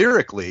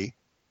lyrically,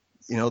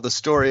 the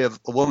story of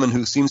a woman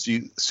who seems to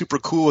be super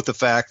cool with the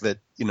fact that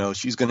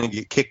she's going to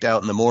get kicked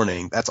out in the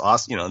morning. That's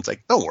awesome. It's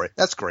like, don't worry,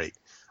 that's great.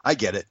 I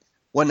get it.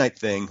 One night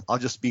thing.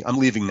 I'm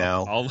leaving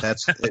now.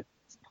 That's it.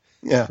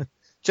 Yeah.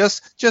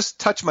 Just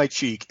touch my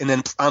cheek and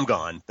then I'm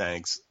gone.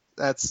 Thanks.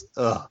 That's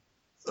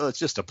it's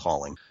just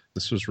appalling.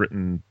 This was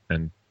written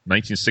in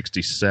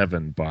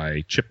 1967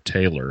 by Chip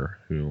Taylor,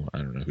 who I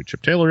don't know who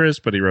Chip Taylor is,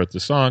 but he wrote the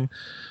song.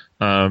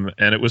 And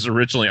it was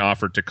originally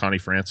offered to Connie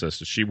Francis.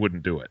 She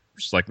wouldn't do it.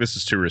 She's like, this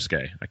is too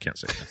risque. I can't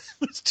say that.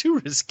 It's too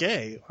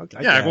risque. I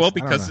Yeah, guess. well, I don't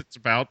because know. it's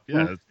about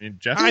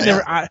Jeff.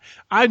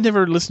 I've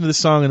never listened to this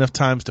song enough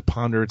times to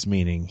ponder its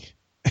meaning.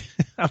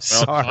 I'm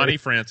sorry. Connie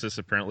Francis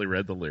apparently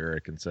read the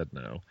lyric and said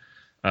no.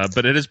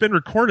 But it has been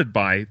recorded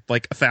by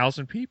like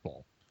 1,000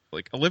 people.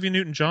 Like Olivia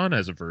Newton-John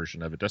has a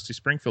version of it. Dusty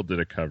Springfield did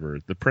a cover.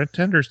 The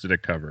Pretenders did a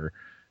cover.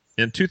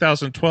 In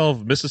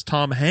 2012, Mrs.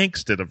 Tom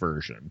Hanks did a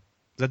version.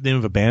 Is that the name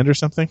of a band or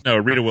something? No,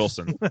 Rita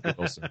Wilson.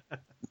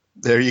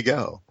 There you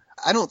go.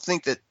 I don't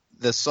think that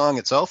the song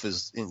itself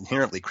is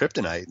inherently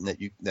kryptonite,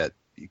 and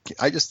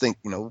I just think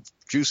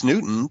Juice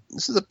Newton.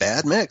 This is a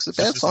bad mix, a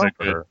bad song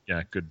for her.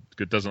 Yeah, good.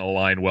 Doesn't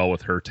align well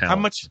with her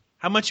talent.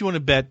 How much you want to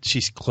bet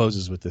she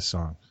closes with this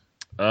song?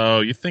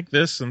 Oh, you think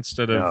this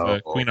instead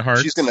of Queen of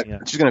Hearts? She's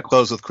gonna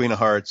close with Queen of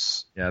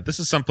Hearts. Yeah, this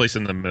is someplace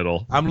in the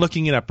middle. I'm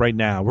looking it up right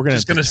now. We're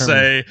just gonna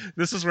say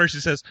this is where she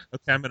says,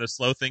 "Okay, I'm gonna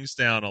slow things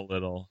down a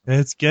little."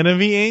 It's gonna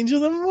be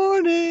Angel of the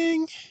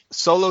Morning.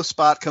 Solo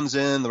spot comes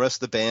in. The rest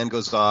of the band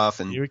goes off,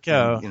 and here we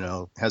go.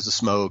 And, has a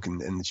smoke,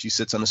 and she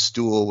sits on a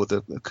stool with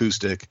an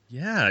acoustic.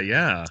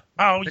 Yeah.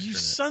 Oh, you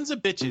sons of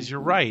bitches! You're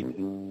right.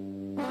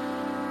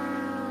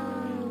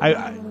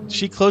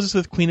 She closes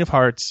with Queen of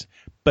Hearts,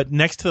 but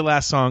next to the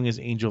last song is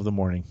Angel of the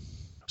Morning.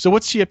 So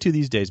what's she up to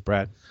these days,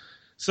 Brad?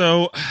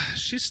 So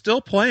she's still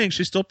playing.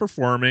 She's still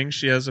performing.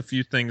 She has a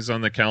few things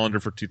on the calendar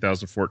for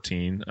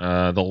 2014.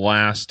 The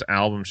last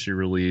album she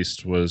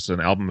released was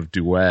an album of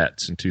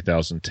duets in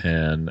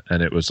 2010,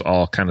 and it was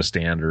all kind of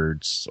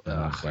standards.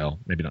 Well,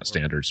 maybe not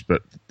standards,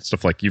 but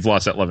stuff like You've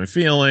Lost That Loving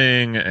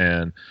Feeling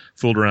and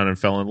Fooled Around and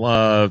Fell in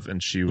Love.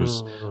 And she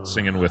was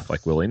singing with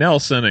like Willie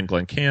Nelson and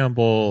Glenn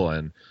Campbell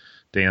and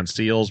Dan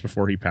Seals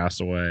before he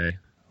passed away.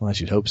 Well, I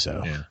should hope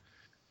so. Yeah.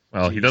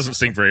 Well, he doesn't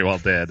sing very well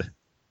dead.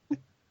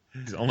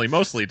 He's only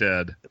mostly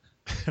dead.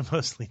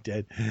 Mostly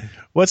Dead.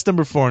 What's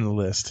number 4 on the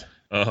list?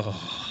 Oh,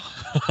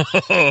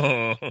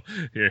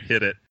 here,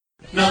 hit it.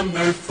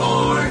 Number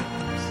 4.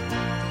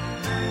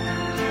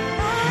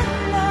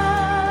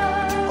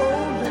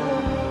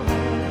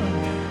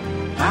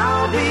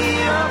 I'll be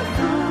a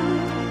fool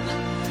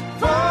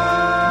for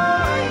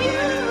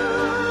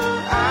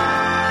you,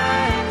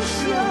 I'm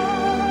sure.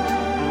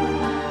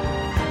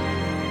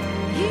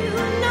 You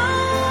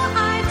know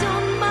I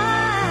don't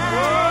mind.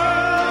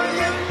 Oh,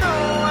 you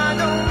know I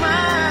don't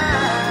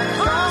mind.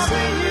 'Cause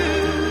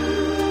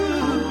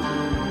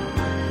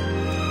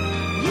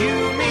you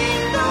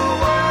mean the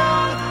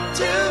world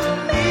to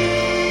me.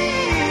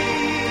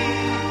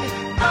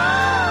 Oh, I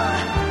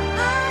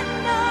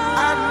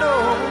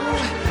know.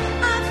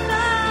 I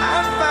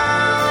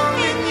found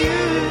in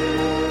you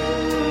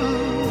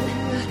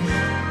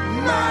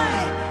my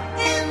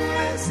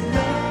endless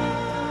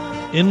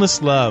love.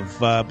 Endless Love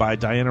by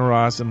Diana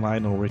Ross and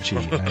Lionel Richie.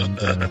 And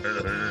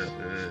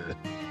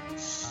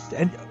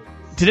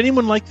did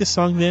anyone like this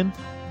song then?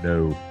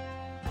 No.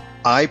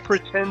 I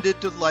pretended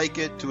to like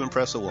it to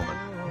impress a woman.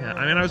 Yeah,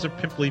 I mean, I was a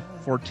pimply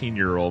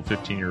 14-year-old,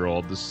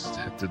 15-year-old. This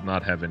did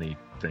not have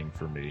anything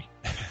for me.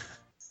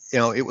 You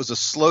know, it was a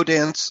slow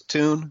dance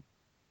tune,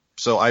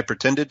 so I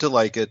pretended to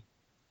like it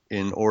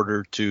in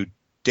order to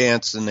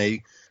dance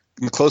in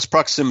close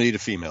proximity to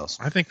females.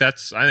 I think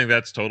that's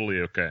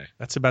totally okay.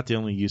 That's about the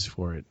only use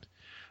for it.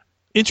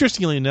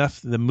 Interestingly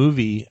enough, the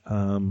movie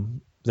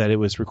that it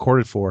was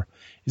recorded for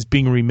is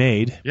being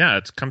remade. Yeah,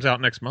 it comes out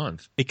next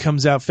month. It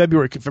comes out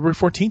February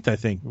 14th, I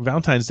think,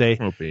 Valentine's Day.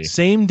 Won't be.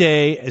 Same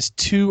day as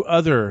 2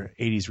 other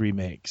 80s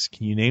remakes.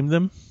 Can you name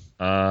them?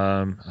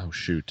 Oh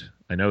shoot,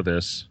 I know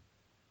this.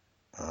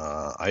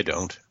 I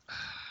don't.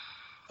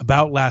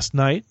 About Last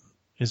Night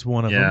is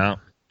one of them.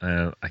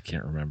 Yeah, I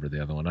can't remember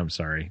the other one. I'm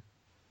sorry.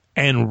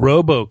 And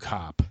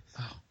RoboCop.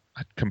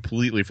 I'd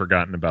completely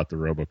forgotten about the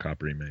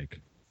RoboCop remake.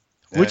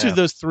 Which of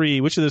those three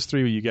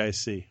will you guys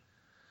see?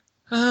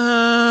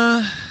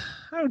 I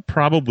would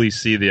probably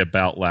see the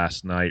About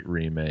Last Night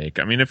remake.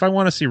 I mean, if I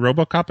want to see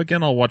RoboCop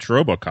again, I'll watch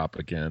RoboCop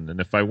again. And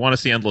if I want to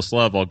see Endless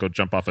Love, I'll go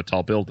jump off a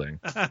tall building.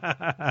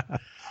 I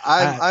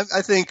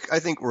think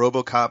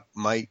RoboCop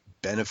might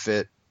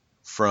benefit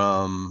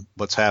from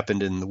what's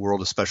happened in the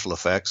world of special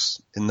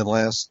effects in the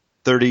last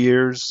 30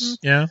 years.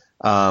 Yeah.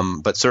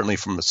 But certainly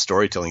from a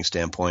storytelling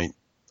standpoint,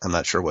 I'm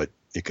not sure what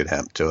it could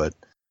happen to it.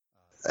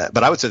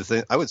 But I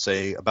would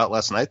say About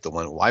Last Night, the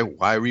one.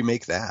 Why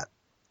remake that?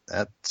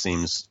 That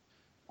seems,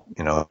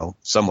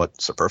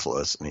 somewhat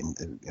superfluous. I mean,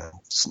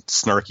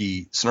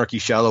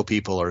 snarky shallow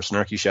people are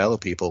snarky shallow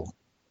people.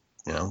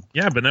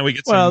 Yeah, but now we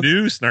get some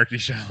new snarky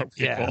shallow people.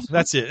 Yeah,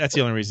 that's it. That's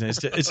the only reason.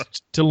 It's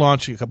to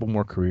launch a couple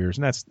more careers,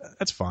 and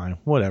that's fine.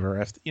 Whatever.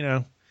 If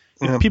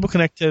people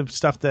connect to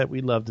stuff that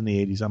we loved in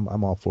the 80s,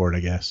 I'm all for it, I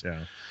guess.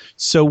 Yeah.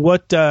 So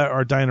what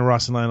are Diana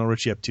Ross and Lionel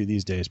Richie up to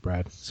these days,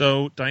 Brad?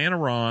 So Diana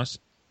Ross,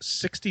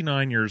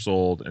 69 years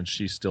old, and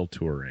she's still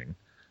touring.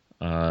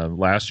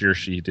 Last year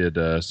she did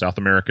a South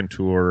American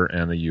tour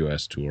and a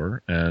U.S.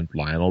 tour, and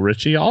Lionel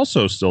Richie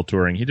also still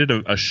touring. He did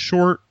a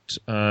short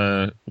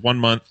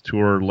 1-month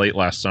tour late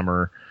last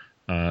summer.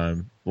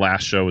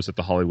 Last show was at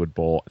the Hollywood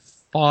Bowl.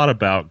 Thought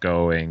about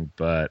going,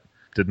 but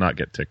did not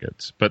get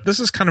tickets. But this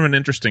is kind of an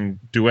interesting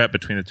duet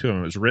between the two of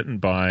them. It was written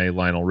by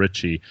Lionel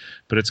Richie,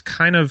 but it's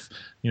kind of,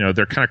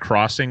 they're kind of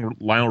crossing.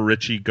 Lionel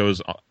Richie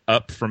goes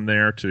up from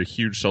there to a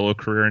huge solo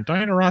career, and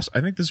Diana Ross,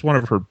 I think this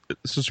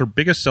is her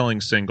biggest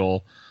selling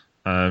single,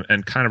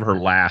 and kind of her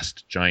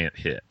last giant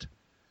hit.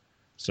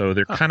 So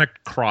they're kind of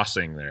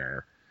crossing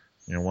there.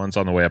 One's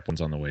on the way up,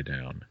 one's on the way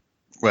down.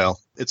 Well,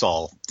 it's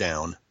all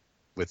down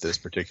with this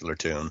particular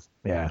tune.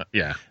 Yeah.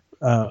 Yeah.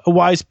 A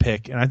wise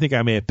pick, and I think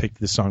I may have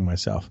picked this song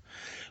myself.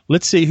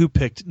 Let's see who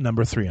picked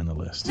number 3 on the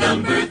list.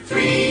 Number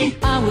 3.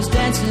 I was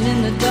dancing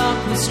in the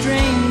dark with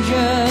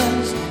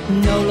strangers,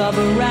 no love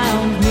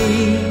around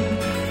me,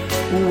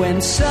 when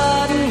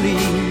suddenly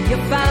you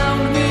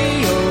found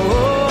me.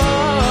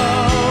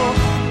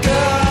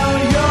 Girl,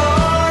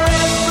 you're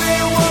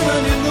every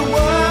woman in the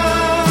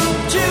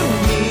world to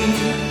me.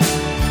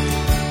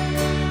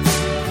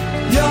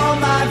 You're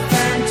my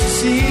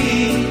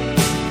fantasy.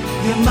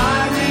 You're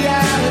my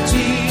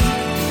reality.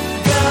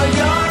 Girl,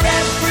 you're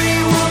every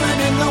woman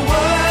in the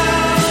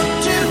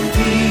world to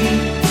me.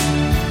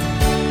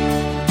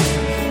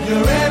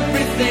 You're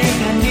everything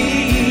I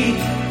need.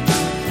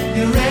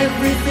 You're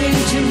everything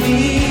to me.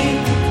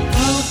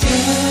 Oh,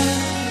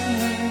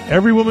 girl.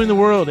 Every Woman in the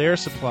World, Air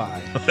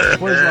Supply. There's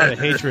a lot of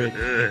hatred.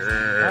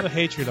 A lot of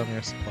hatred on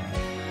Air Supply.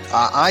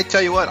 I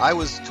tell you what, I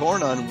was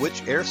torn on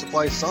which Air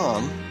Supply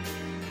song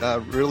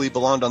really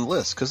belonged on the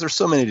list because there's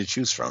so many to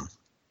choose from.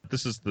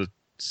 This is the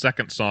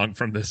second song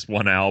from this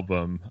one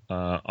album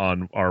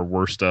on our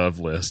worst of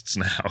lists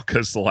now,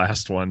 because the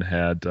last one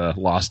had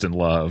Lost in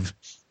Love.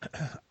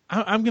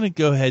 I'm going to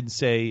go ahead and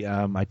say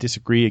I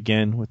disagree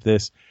again with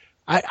this.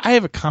 I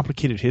have a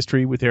complicated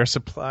history with Air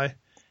Supply,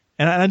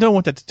 And I don't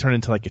want that to turn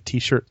into like a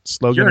T-shirt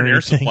slogan. You're or an Air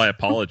anything. Supply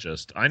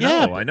apologist. I know.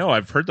 Yeah. I know.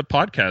 I've heard the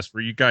podcast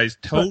where you guys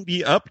toe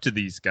me up to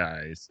these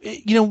guys.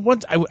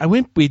 Once I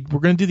went, we're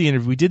going to do the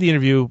interview. We did the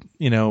interview,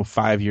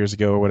 5 years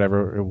ago or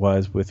whatever it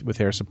was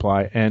with Air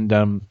Supply, and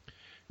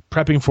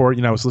prepping for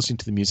it, I was listening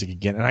to the music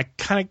again, and I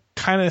kind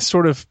of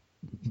sort of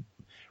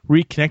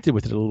reconnected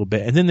with it a little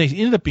bit. And then they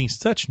ended up being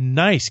such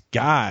nice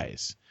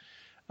guys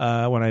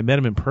when I met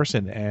them in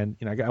person, and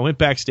I went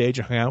backstage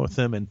and hung out with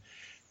them, and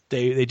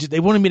they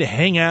wanted me to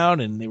hang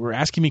out, and they were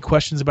asking me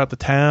questions about the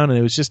town, and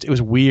it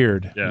was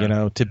weird,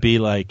 to be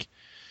like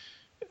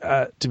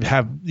to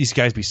have these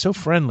guys be so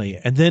friendly.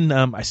 And then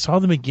I saw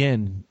them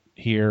again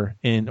here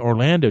in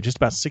Orlando just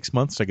about 6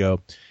 months ago.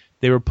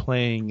 They were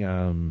playing.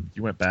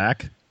 You went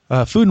back?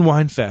 Food and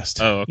Wine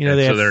Fest. Oh, okay.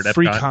 They So they're have at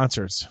free Epcot?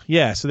 concerts.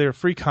 Yeah, so they were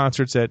free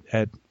concerts at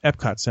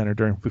Epcot Center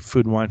during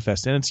Food and Wine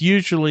Fest, and it's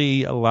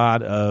usually a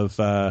lot of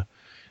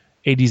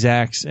 80s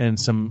acts and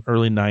some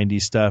early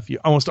 90s stuff. You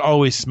almost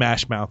always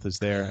Smash Mouth is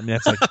there. I mean,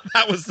 that's like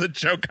That was the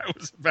joke I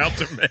was about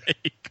to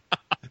make.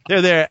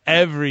 they're there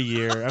every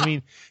year. I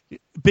mean,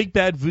 Big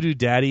Bad Voodoo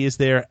Daddy is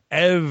there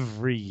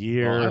every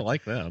year. Oh, I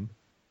like them.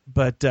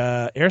 But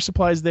Air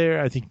Supply's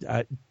there. I think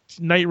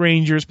Night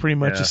Ranger is pretty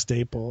much Yeah. a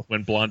staple.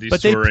 When Blondie's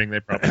But touring, they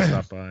probably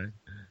stop by.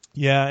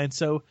 Yeah, and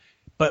so,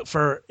 but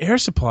for Air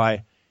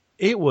Supply,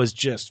 it was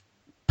just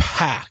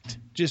packed.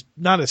 Just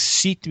not a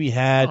seat to be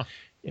had. Huh.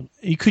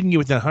 You couldn't get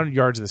within 100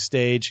 yards of the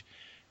stage,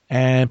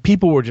 and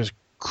people were just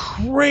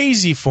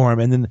crazy for him.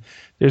 And then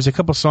there's a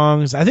couple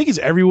songs, I think it's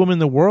Every Woman in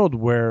the World,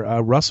 where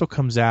Russell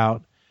comes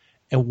out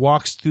and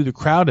walks through the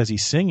crowd as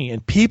he's singing,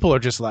 and people are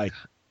just like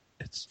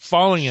It's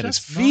falling at his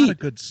just feet. not a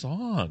good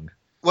song.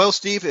 Well,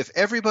 Steve, if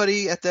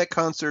everybody at that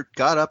concert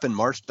got up and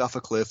marched off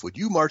a cliff, would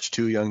you march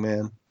too, young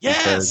man?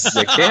 Yes! Because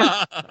you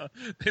can't.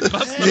 They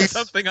must know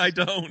something I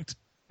don't.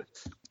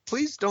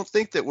 Please don't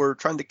think that we're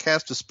trying to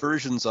cast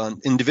aspersions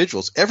on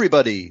individuals.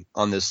 Everybody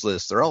on this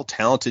list, they're all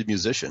talented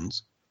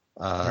musicians.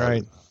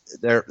 Right.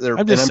 They're I'm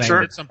and just I'm saying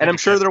sure it's something and I'm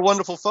to sure get- they're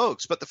wonderful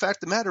folks. But the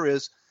fact of the matter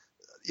is,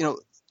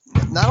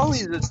 not only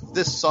is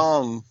this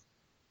song.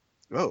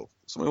 Oh,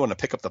 somebody want to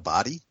pick up the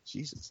body?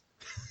 Jesus.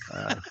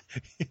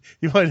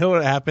 You want to know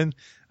what happened?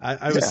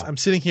 I'm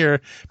sitting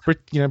here,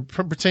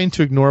 pretending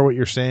to ignore what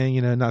you're saying,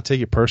 not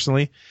take it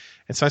personally.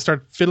 And so I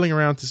start fiddling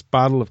around with this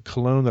bottle of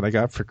cologne that I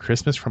got for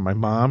Christmas from my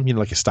mom,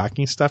 like a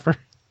stocking stuffer.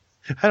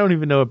 I don't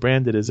even know what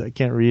brand it is. I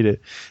can't read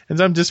it. And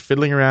so I'm just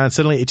fiddling around.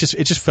 Suddenly it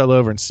just fell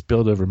over and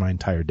spilled over my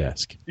entire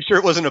desk. You sure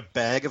it wasn't a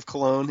bag of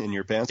cologne in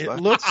your pants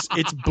pocket?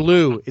 It's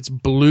blue. It's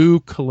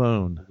blue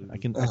cologne.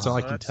 That's all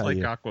I can That's tell like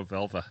you. Aqua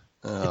Velva.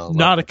 Oh,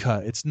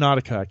 Nautica. It's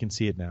Nautica. I can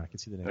see it now. I can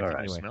see the name. All right.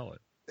 Anyway. Smell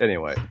it.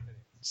 Anyway,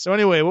 So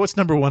anyway, what's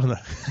number one on the?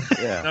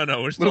 yeah.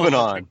 No, we're still Moving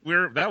on.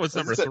 That was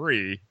number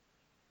 3.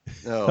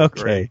 Oh,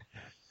 Okay. great.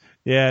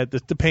 Yeah,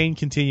 the pain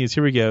continues.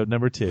 Here we go.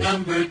 Number 2.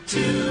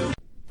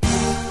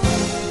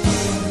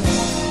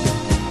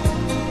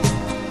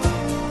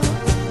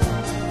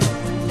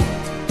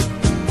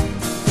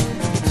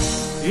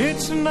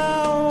 It's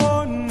now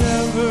or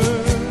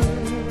never.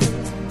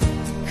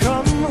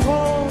 Come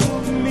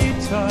hold me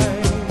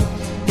tight.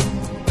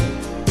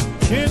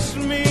 Kiss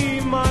me,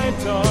 my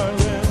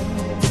darling.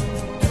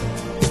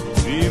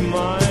 Be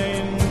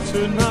mine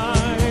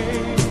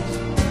tonight.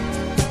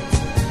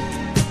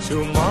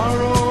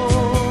 Tomorrow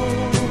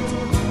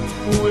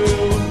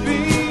will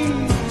be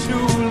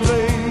too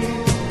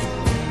late.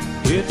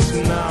 It's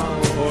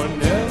now or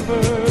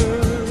never.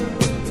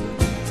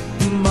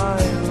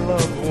 My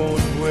love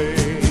won't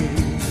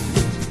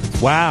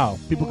wait. Wow,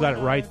 people got it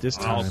right this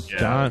time. yeah.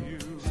 John,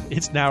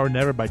 it's now or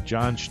never by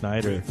John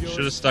Schneider,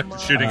 Should have stuck to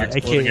shooting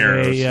exploding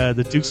aka arrows.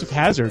 the Dukes of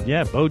Hazzard.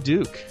 Yeah, Bo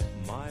Duke.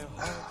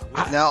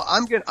 Now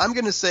I'm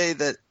gonna say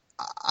that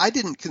I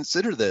didn't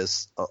consider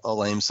this a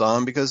lame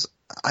song because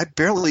I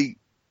barely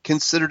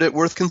considered it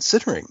worth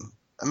considering.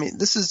 I mean,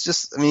 this is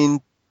just. I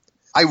mean,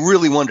 I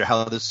really wonder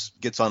how this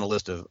gets on a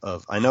list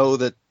of. I know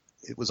that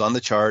it was on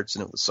the charts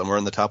and it was somewhere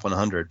in the top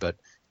 100, but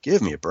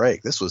give me a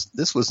break. This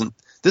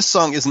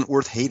song isn't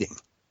worth hating.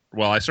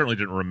 Well, I certainly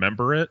didn't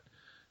remember it,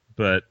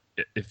 but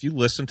if you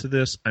listen to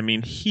this, I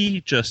mean, he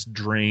just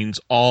drains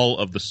all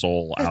of the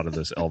soul out of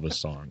this Elvis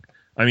song.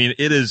 I mean,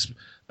 it is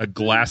a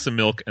glass of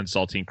milk and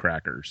saltine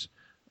crackers.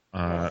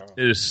 It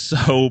is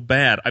so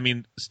bad. I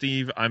mean,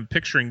 Steve, I'm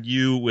picturing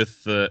you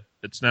with the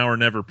It's Now or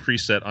Never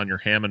preset on your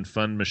Hammond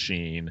Fun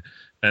machine,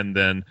 and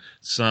then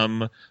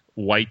some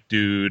white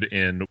dude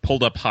in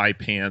pulled up high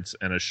pants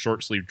and a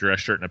short sleeve dress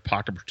shirt and a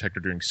pocket protector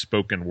doing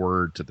spoken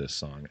word to this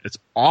song. It's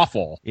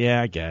awful.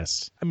 Yeah, I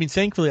guess. I mean,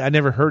 thankfully, I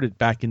never heard it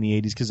back in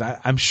the '80s because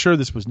I'm sure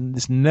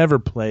this never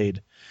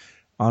played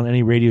on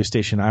any radio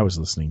station I was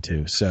listening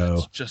to. So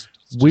It's just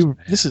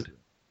this is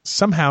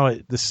somehow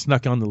this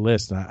snuck on the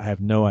list, and I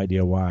have no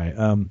idea why.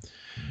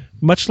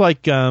 Much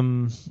like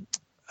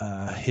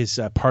his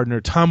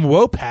partner Tom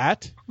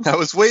Wopat, I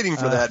was waiting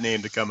for that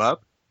name to come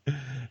up.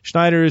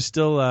 Schneider is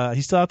still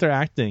he's still out there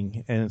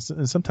acting and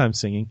sometimes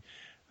singing.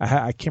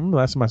 I can't remember the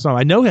last time I saw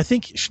him. I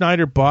think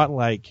Schneider bought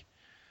like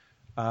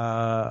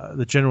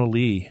the General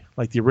Lee,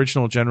 like the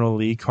original General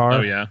Lee car.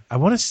 Oh, yeah. I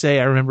want to say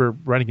I remember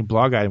writing a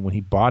blog item when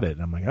he bought it,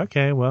 and I'm like,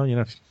 okay, well,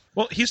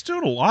 Well, he's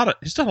done a lot of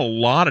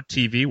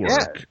TV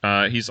work.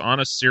 He's on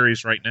a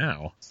series right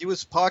now. He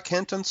was Pa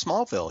Kent on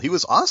Smallville. He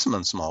was awesome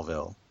on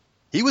Smallville.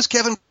 He was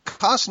Kevin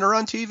Costner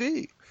on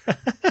TV.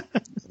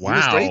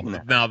 Wow.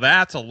 Now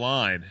that's a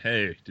line.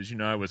 Hey, did you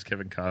know I was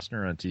Kevin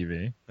Costner on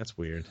TV? That's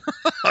weird.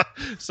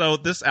 So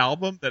this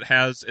album that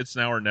has It's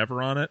Now or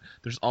Never on it,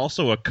 there's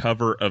also a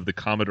cover of the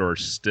Commodore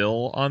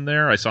Still on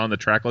there. I saw on the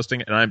track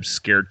listing, and I'm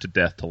scared to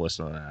death to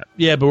listen to that.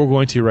 Yeah, but we're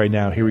going to right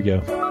now. Here we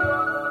go.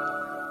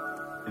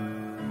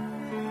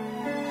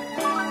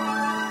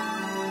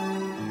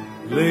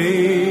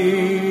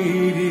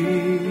 Lady,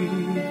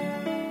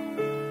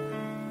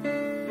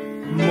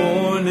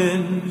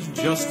 morning's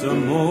just a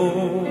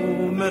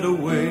moment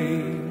away,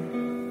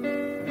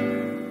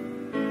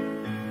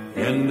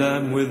 and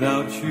I'm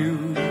without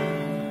you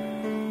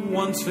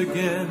once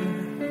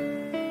again.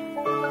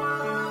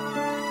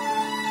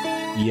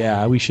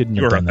 Yeah, we shouldn't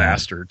have You're a done that.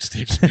 bastard,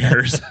 Steve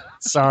Spears.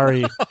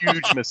 Sorry.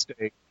 Huge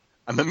mistake.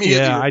 I'm immediately.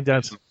 Yeah, I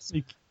done.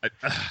 You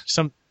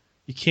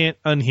can't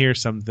unhear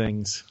some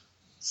things.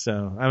 So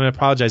I'm going to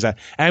apologize.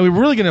 And we're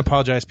really going to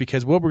apologize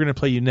because what we're going to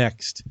play you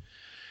next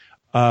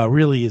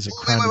really is a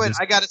crime. Wait.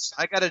 I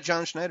got a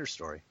John Schneider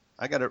story.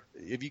 Have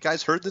you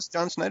guys heard this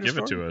John Schneider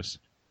story? Give it to us.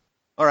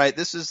 All right.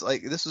 This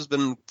has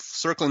been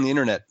circling the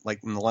internet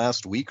like in the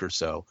last week or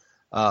so.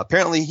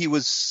 Apparently he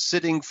was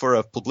sitting for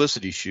a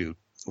publicity shoot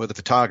with a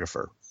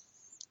photographer.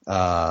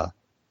 And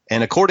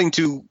according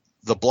to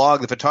the blog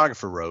the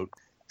photographer wrote,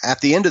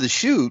 at the end of the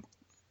shoot,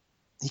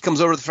 he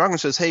comes over to the photographer and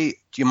says, "Hey,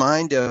 do you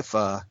mind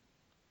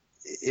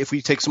if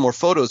we take some more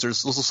photos?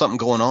 There's a little something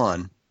going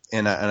on,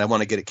 and I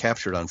want to get it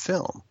captured on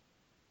film."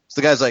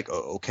 So the guy's like,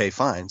 "Oh, okay,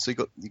 fine." So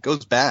he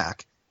goes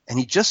back, and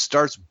he just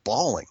starts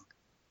bawling,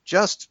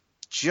 just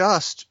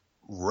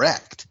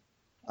wrecked.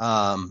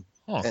 And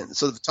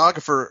so the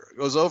photographer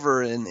goes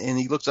over, and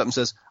he looks up and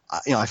says,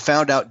 "I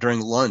found out during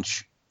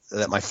lunch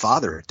that my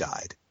father had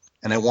died,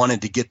 and I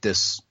wanted to get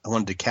this. I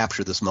wanted to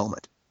capture this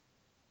moment."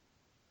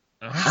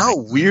 Oh, how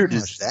weird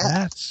is that?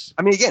 That's...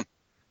 I mean, again.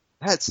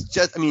 That's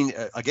just,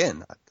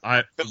 again,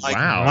 wow.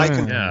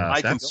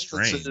 That's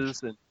strange.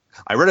 And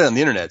I read it on the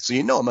internet, so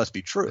it must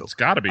be true. It's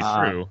got to be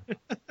true.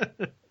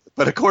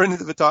 But according to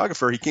the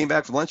photographer, he came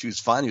back from lunch. He was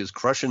fine. He was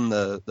crushing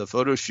the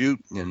photo shoot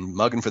and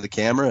mugging for the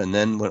camera. And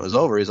then when it was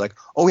over, he's like,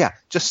 "Oh, yeah,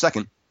 just a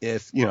second.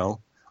 If,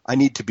 I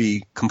need to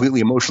be completely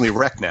emotionally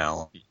wrecked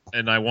now.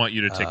 And I want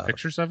you to take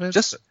pictures of it?"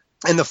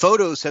 And the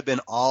photos have been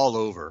all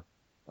over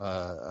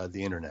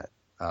the internet.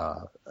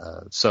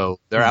 So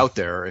they're out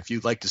there. If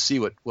you'd like to see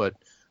what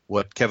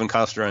Kevin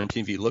Costner on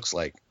TV looks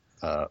like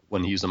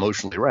when he's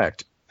emotionally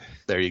wrecked,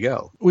 there you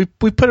go. We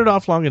put it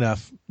off long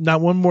enough.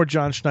 Not one more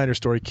John Schneider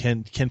story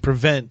can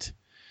prevent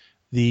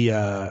the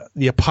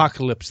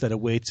apocalypse that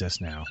awaits us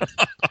now.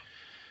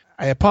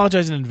 I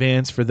apologize in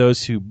advance for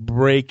those who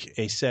break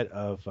a set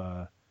of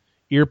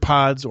ear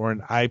pods or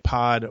an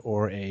iPod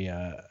or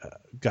a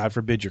God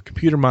forbid your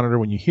computer monitor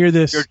when you hear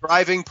this. You're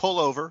driving, pull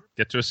over.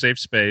 Get to a safe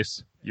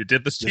space. You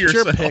did this to It's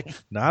your yourself. pick,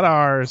 not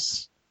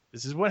ours.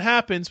 This is what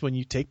happens when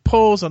you take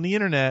polls on the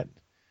internet.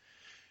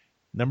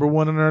 Number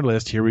 1 on our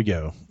list. Here we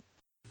go.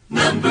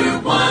 Number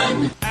 1.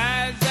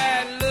 Eyes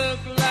that look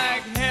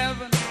like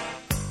heaven,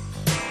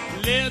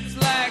 lips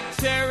like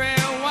cherry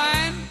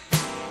wine.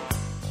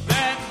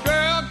 That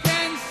girl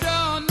can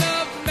show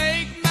enough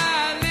make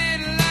my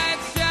little light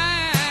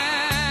shine.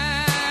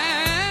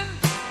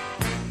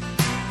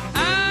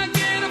 I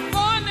get a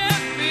funny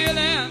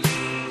feeling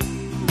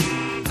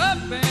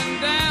up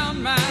and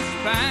down my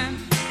spine.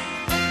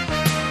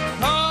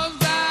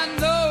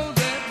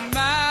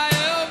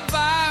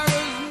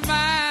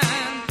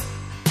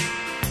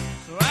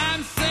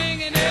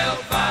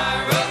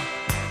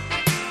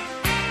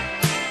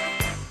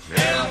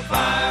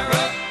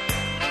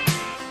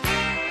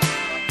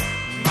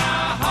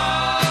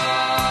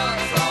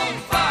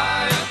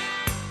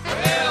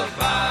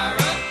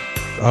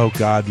 Oh,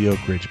 God, the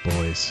Oak Ridge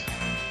Boys.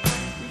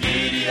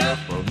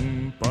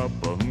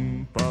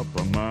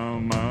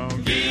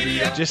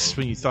 Just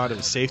when you thought it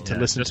was safe to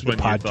listen to the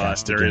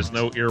podcast there again. is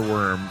no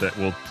earworm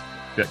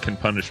that can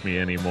punish me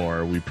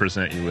anymore, we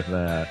present you with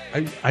that.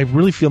 I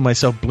really feel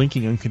myself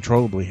blinking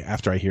uncontrollably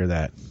after I hear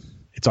that.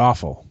 It's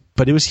awful.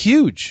 But it was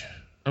huge.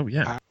 Oh,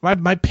 yeah.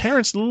 My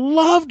parents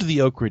loved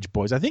the Oak Ridge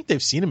Boys. I think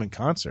they've seen them in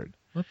concert.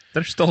 Well,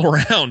 they're still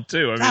around,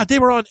 too. God, they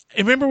were on...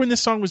 Remember when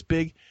this song was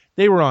big?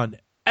 They were on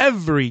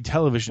every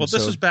television show. Well,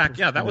 this was back...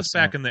 Yeah, that was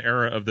back in the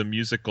era of the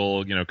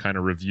musical, kind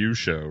of review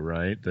show,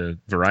 right? The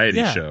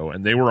variety show.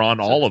 And they were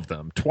on all of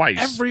them, twice.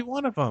 Every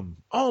one of them.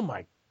 Oh,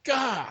 my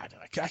God.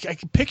 I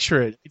can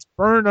picture it. It's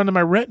burned onto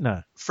my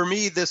retina. For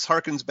me, this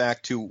harkens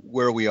back to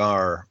where we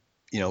are,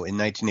 in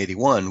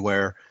 1981,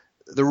 where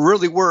there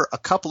really were a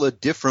couple of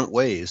different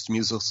ways to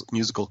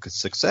musical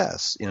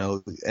success,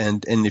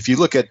 and if you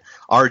look at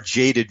our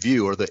jaded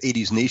view, or the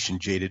 80s Nation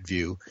jaded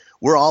view,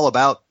 we're all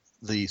about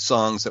the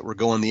songs that were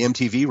going the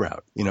MTV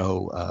route,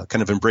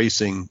 kind of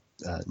embracing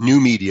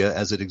new media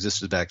as it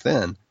existed back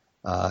then.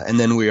 And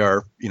then we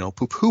are,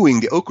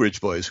 poo-pooing the Oak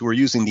Ridge Boys, who are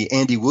using the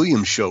Andy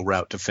Williams Show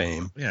route to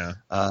fame. Yeah.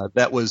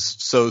 That was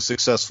so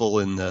successful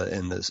in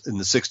the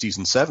 60s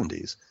and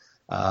 70s.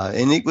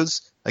 And it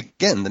was,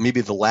 again,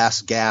 maybe the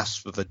last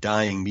gasp of a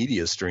dying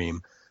media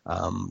stream.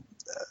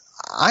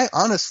 I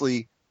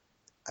honestly,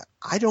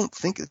 I don't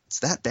think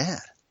it's that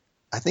bad.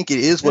 I think it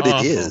is what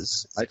it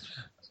is.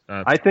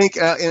 I think,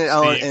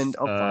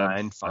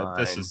 fine.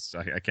 This is,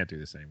 I can't do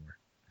this anymore.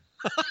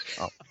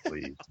 Oh,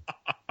 please.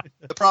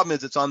 The problem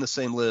is it's on the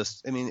same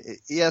list. I mean,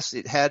 yes,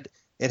 it had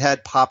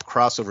pop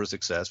crossover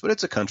success, but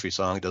it's a country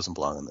song. It doesn't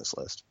belong on this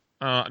list.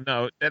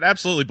 No, it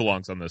absolutely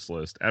belongs on this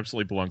list.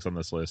 Absolutely belongs on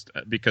this list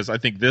because I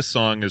think this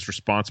song is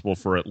responsible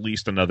for at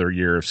least another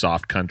year of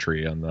soft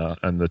country on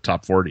the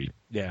top 40.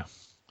 Yeah.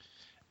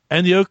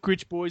 And the Oak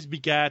Ridge Boys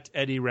begat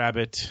Eddie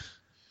Rabbit.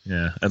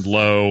 Yeah, and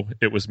lo,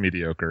 it was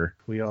mediocre.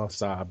 We all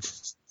sobbed.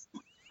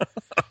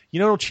 You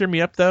know what'll cheer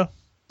me up, though?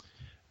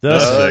 The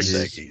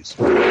Seggies.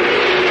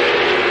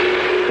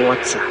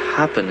 What's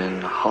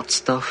happening, hot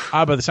stuff?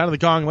 By the sound of the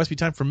gong, it must be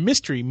time for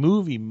Mystery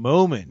Movie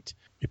Moment.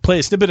 We play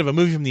a snippet of a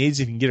movie from the 80s. If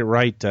you can get it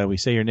right, we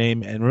say your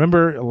name. And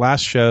remember,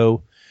 last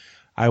show,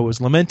 I was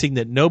lamenting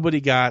that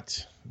nobody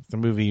got the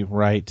movie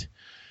right.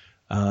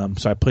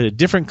 So I played a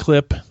different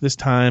clip this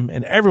time,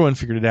 and everyone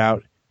figured it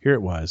out. Here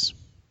it was.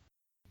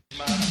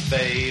 My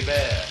baby,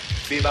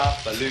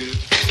 bebop-a-loo.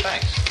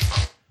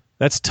 Thanks.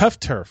 That's Tough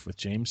Turf with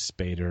James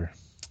Spader.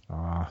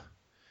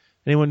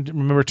 Anyone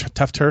remember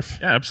Tough Turf?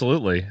 Yeah,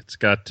 absolutely. It's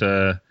got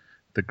the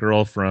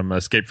girl from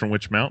Escape from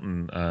Witch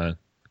Mountain.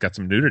 Got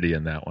some nudity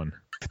in that one.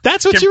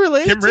 That's what you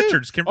related Kim to?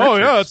 Richards. Oh,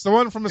 yeah, it's the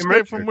one from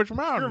Escape from Witch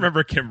Mountain. You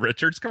remember Kim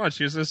Richards? Come on,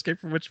 she was in Escape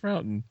from Witch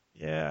Mountain.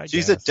 Yeah,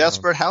 she's a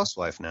desperate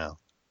housewife now.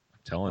 I'm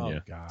telling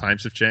you. God.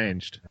 Times have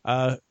changed.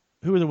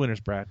 Who are the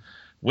winners, Brad?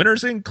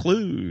 Winners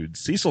include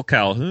Cecil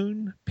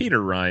Calhoun,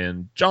 Peter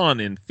Ryan, John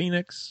in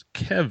Phoenix,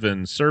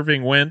 Kevin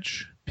Serving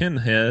Wench,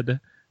 Pinhead,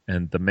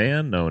 and the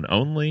man known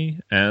only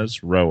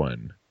as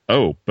Rowan.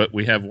 Oh, but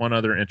we have one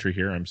other entry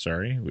here. I'm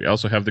sorry. We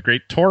also have the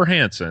great Tor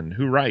Hansen,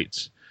 who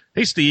writes,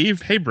 "Hey,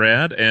 Steve. Hey,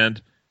 Brad.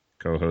 And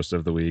co-host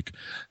of the week."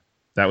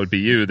 That would be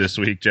you this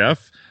week,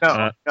 Jeff.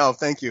 No,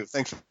 thank you.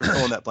 Thanks for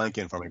throwing that blank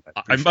in for me.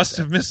 I must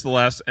have missed the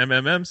last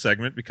MMM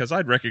segment because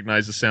I'd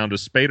recognize the sound of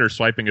Spader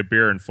swiping a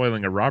beer and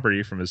foiling a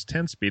robbery from his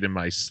 10-speed in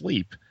my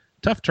sleep.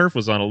 Tough Turf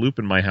was on a loop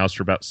in my house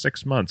for about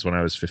 6 months when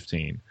I was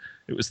 15.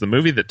 It was the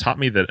movie that taught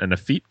me that an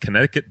effete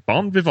Connecticut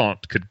bon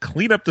vivant could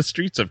clean up the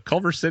streets of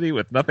Culver City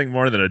with nothing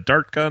more than a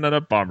dart gun and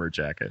a bomber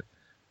jacket.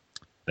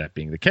 That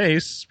being the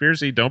case,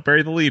 Spearsy, don't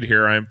bury the lead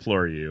here, I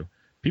implore you.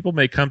 People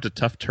may come to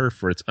Tough Turf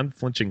for its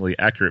unflinchingly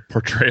accurate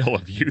portrayal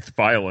of youth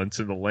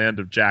violence in the land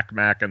of Jack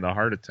Mack and the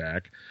Heart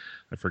Attack.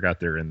 I forgot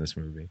they're in this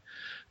movie.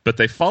 But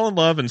they fall in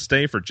love and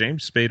stay for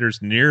James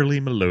Spader's nearly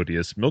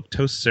melodious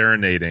milquetoast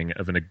serenading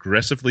of an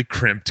aggressively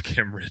crimped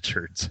Kim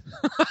Richards.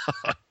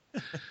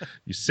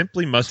 You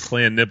simply must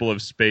play a nibble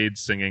of Spade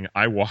singing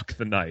I Walk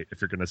the Night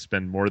if you're going to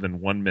spend more than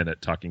 1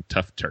 minute talking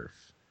Tough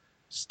Turf.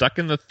 Stuck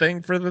in the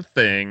thing for the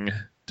thing,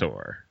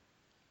 Tor.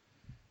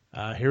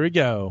 Here we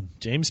go.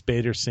 James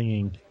Spader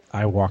singing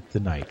I Walk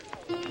the Night.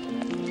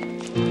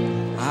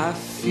 I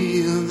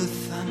feel the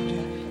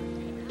thunder.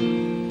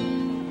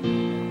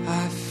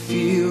 I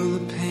feel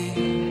the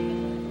pain.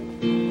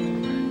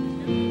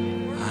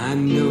 I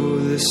know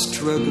the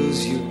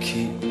struggles you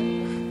keep,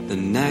 the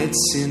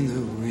nights in the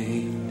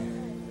rain.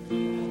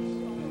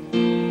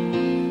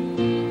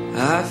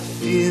 I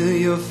feel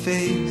your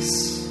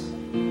face.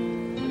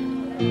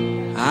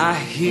 I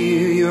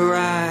hear your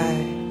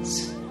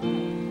eyes.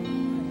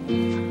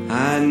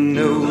 I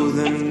know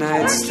the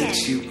nights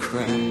that you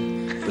cry,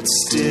 but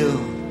still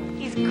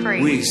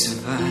we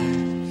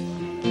survive.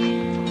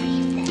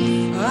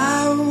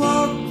 I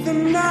walk the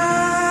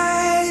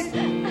night.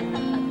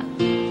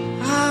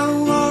 I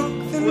walk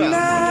the night. Well,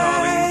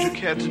 darling, would you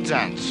care to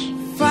dance?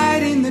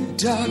 Fighting the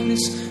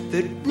darkness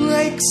that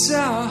breaks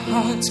our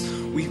hearts.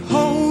 We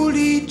hold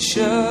each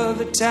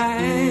other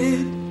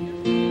tight.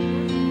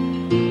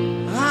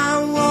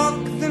 I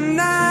walk the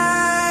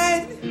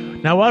night.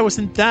 Now, why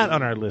wasn't that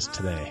on our list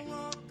today?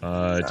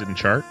 It didn't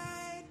chart.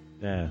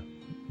 Yeah.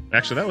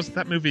 Actually,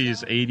 that movie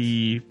is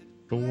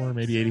 84,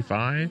 maybe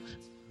 85.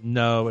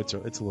 No, it's a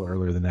little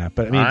earlier than that.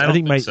 But I mean, I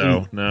think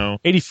so. No,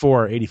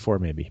 84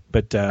 maybe.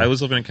 But I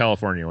was living in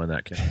California when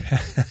that came.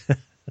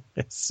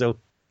 So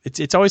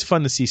it's always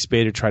fun to see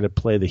Spader try to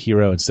play the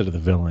hero instead of the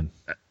villain.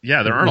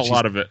 Yeah, there aren't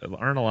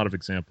a lot of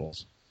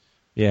examples.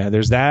 Yeah,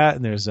 there's that,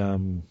 and there's I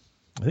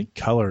think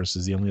Colors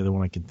is the only other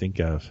one I can think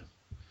of.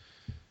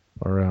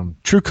 Or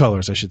True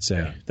Colors, I should say.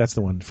 Yeah. That's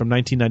the one from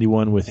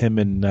 1991 with him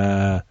and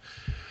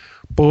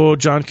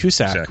John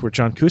Cusack, where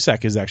John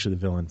Cusack is actually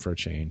the villain for a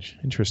change.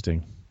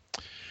 Interesting.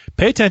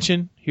 Pay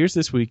attention. Here's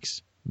this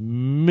week's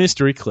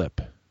mystery clip.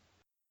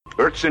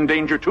 Earth's in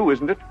danger too,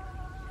 isn't it?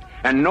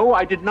 And no,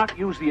 I did not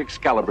use the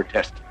Excalibur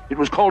test. It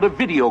was called a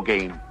video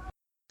game.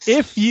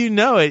 If you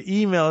know it,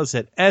 email us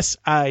at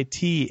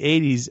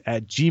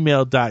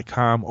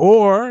sit80s@gmail.com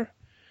or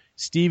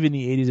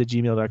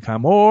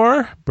SteveInThe80s@gmail.com,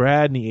 or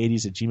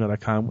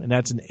BradInThe80s@gmail.com, and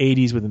that's an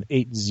 80s with an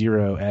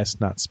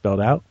 80s, not spelled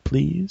out,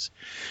 please.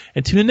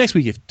 And tune in next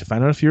week to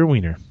find out if you're a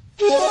wiener.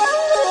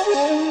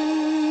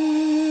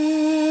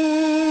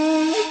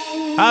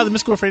 The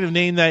Mystical Refrain of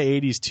Name That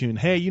 80s Tune.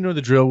 Hey, you know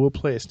the drill. We'll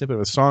play a snippet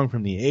of a song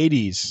from the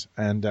 80s,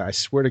 and I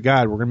swear to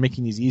God, we're going to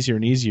making these easier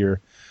and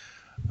easier.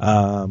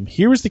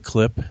 Here is the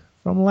clip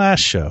from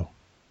last show.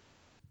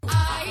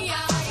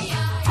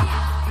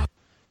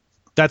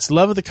 That's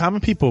Love of the Common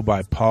People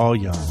by Paul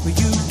Young. You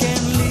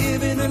can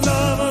live in the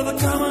love of the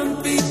common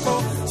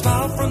people.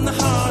 Smile from the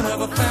heart of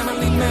a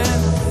family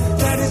man.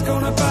 Daddy's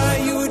gonna buy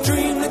you a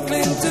dream to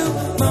cling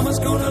to. Mama's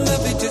gonna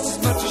love you just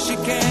as much as she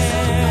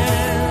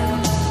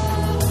can.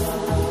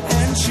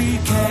 And she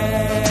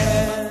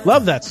can.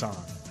 Love that song.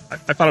 I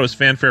thought it was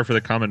Fanfare for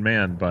the Common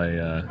Man by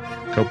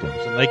Copeland.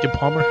 Was it Lake and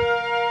Palmer?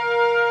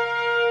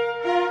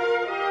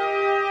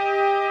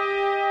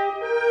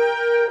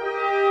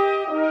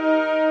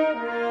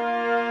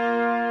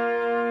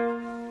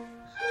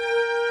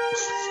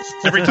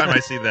 Every time I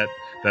see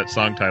that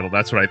song title,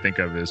 that's what I think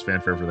of is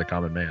Fanfare for the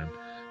Common Man.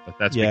 But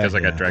that's because I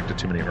got dragged to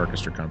too many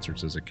orchestra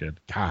concerts as a kid.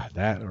 God,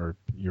 that or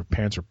your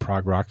parents are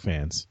prog rock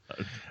fans.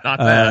 Not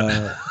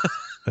that.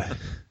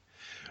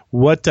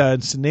 What? So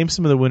name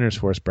some of the winners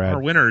for us, Brad.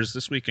 Our winners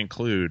this week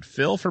include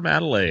Phil from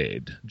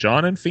Adelaide,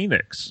 John in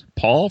Phoenix,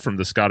 Paul from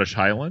the Scottish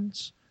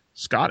Highlands,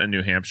 Scott in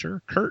New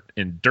Hampshire, Kurt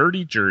in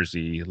Dirty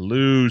Jersey,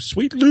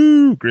 Sweet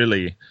Lou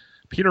Grilly,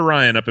 Peter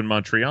Ryan up in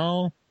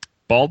Montreal,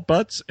 Bald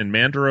Butts in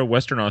Mandurah,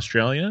 Western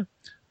Australia,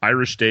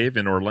 Irish Dave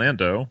in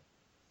Orlando,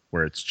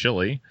 where it's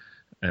chilly,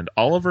 and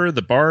Oliver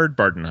the Bard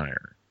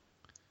Bardenhire.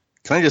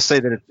 Can I just say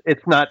that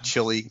it's not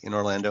chilly in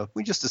Orlando?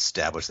 We just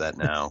established that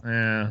now.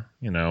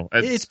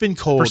 It's been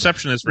cold.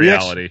 Perception is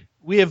reality.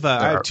 We have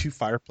I have two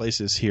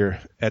fireplaces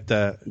here at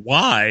the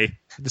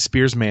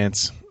Spears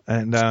Manse,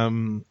 and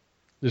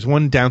there's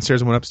one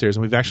downstairs and one upstairs,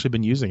 and we've actually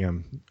been using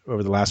them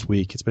over the last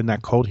week. It's been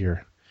that cold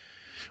here.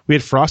 We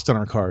had frost on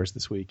our cars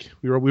this week.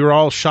 We were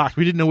all shocked.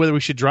 We didn't know whether we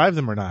should drive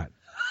them or not.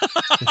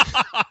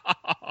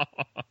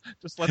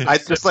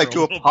 I'd just like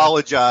to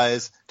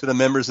apologize to the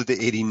members of the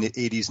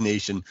 80s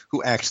Nation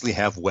who actually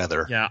have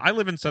weather. Yeah, I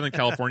live in Southern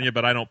California,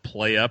 but I don't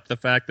play up the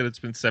fact that it's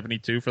been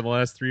 72 for the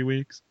last 3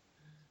 weeks.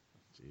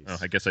 Jeez. Oh,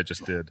 I guess I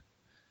just did.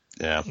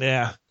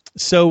 Yeah.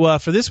 So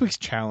for this week's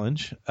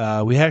challenge,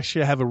 we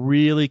actually have a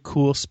really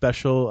cool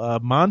special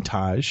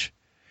montage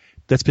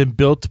that's been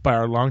built by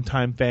our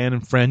longtime fan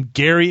and friend,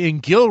 Gary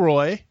and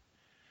Gilroy.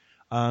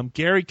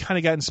 Gary kind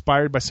of got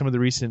inspired by some of the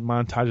recent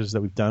montages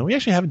that we've done. We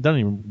actually haven't done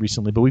any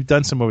recently, but we've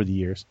done some over the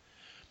years.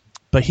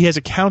 But he has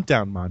a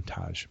countdown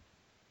montage.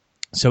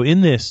 So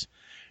in this,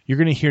 you're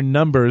going to hear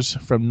numbers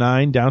from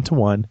 9 down to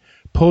 1,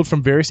 pulled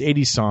from various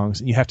 80s songs,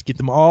 and you have to get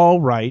them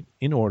all right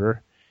in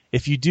order.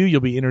 If you do,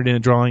 you'll be entered in a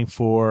drawing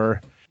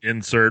for...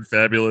 Insert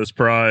fabulous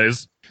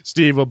prize.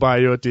 Steve will buy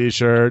you a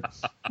T-shirt.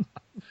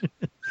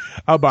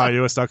 I'll buy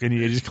you a Stuck in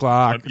the 80s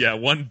clock.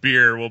 One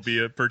beer will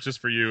be a purchase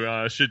for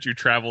you should you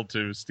travel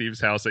to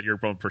Steve's house at your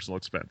own personal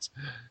expense.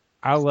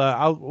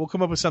 We'll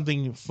come up with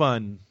something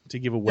fun to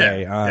give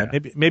away.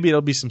 Maybe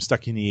it'll be some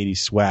Stuck in the 80s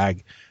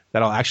swag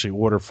that I'll actually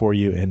order for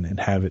you and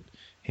have it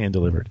hand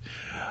delivered.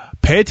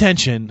 Pay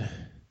attention.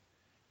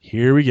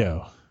 Here we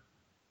go.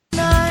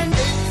 9,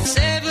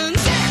 7,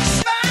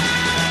 6,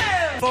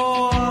 5,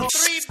 4,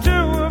 3, 2,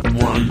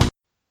 1.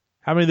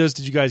 How many of those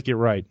did you guys get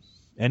right?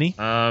 Any?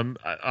 On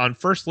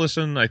first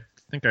listen, I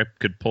think I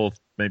could pull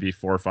maybe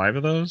 4 or 5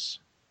 of those.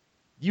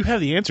 You have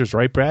the answers,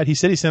 right, Brad? He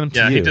said he sent them to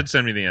you. Yeah, he did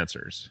send me the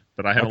answers,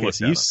 but I haven't looked at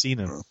them. You've seen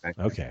them.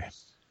 Okay.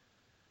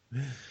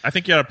 I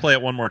think you got to play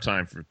it one more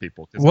time for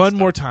people. One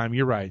more time.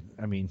 You're right.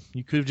 I mean,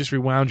 you could have just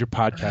rewound your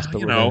podcast,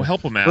 but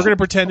help them out. We're going to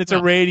pretend it's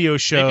a radio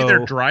show. Maybe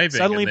they're driving.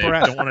 Suddenly, and they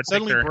Brad, don't want to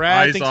take their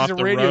Brad eyes thinks off it's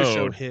the a radio road.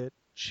 show hit.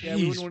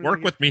 Jeez,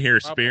 work with me here,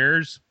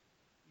 Spears.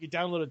 You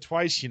download it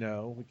twice, we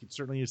could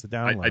certainly use the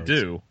download. I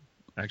do.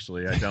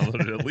 Actually, I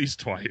downloaded it at least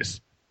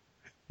twice.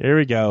 Here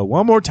we go.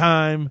 One more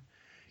time.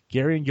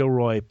 Gary and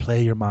Gilroy,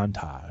 play your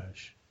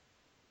montage.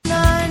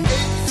 9,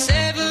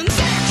 7,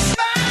 6,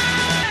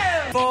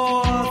 5,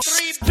 4,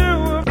 3, 2,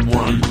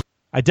 1.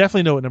 I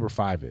definitely know what number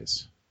 5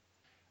 is.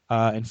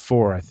 And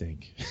 4, I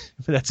think.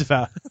 But that's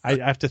about, I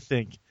have to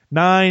think.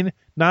 9,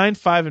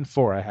 5, and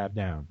 4 I have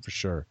down for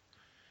sure.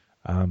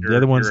 The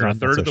other one's you're not a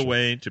third of the sure.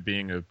 way to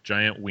being a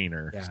giant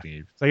wiener,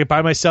 Steve. So I could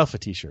buy myself a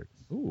T-shirt.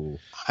 Ooh.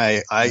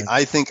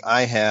 I think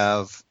I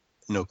have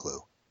no clue.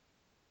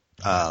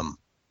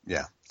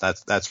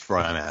 That's where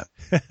I'm at.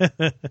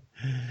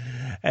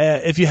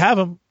 If you have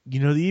them,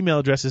 the email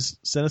addresses.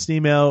 Send us an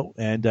email,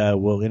 and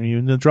we'll enter you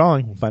in the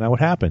drawing. We'll find out what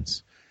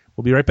happens.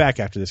 We'll be right back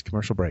after this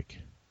commercial break.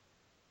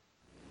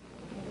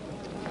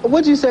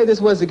 What'd you say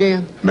this was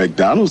again?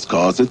 McDonald's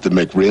calls it the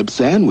McRib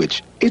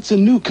sandwich. It's a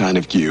new kind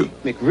of Q.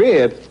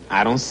 McRib?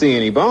 I don't see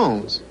any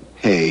bones.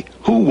 Hey,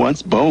 who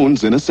wants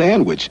bones in a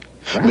sandwich?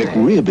 Right.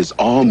 McRib is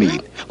all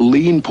meat,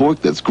 lean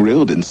pork that's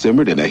grilled and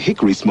simmered in a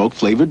hickory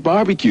smoke-flavored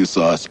barbecue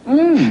sauce,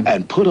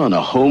 and put on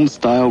a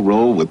home-style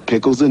roll with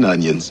pickles and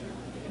onions.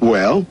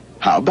 Well,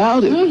 how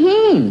about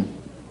it?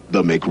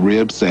 The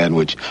McRib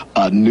sandwich,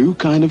 a new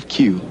kind of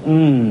Q.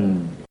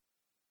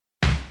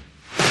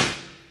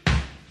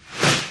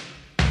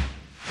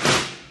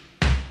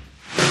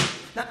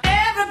 Now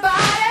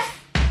everybody,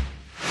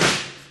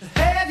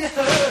 have you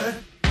heard?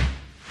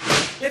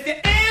 If you're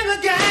in the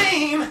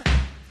game,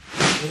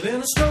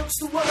 then a stroke's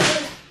the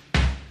word.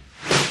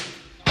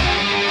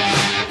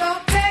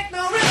 Don't take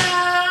no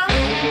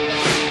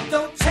rhythm,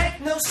 don't take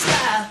no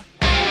style.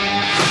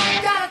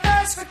 Got a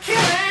thirst for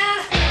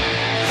killing,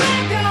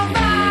 drink your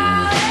body.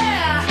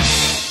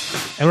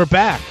 And we're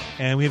back,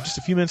 and we have just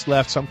a few minutes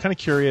left, so I'm kind of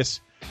curious.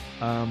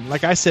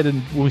 Like I said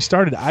when we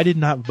started, I did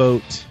not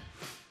vote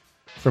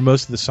for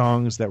most of the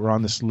songs that were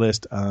on this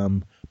list,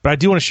 but I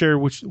do want to share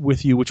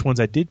with you which ones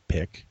I did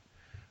pick,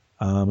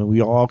 and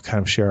we all kind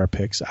of share our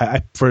picks.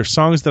 For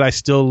songs that I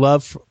still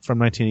love from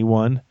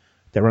 1981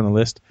 that were on the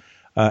list,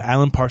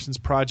 Alan Parsons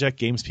Project,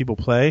 Games People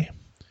Play,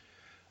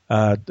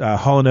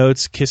 Hall &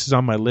 Oates, Kisses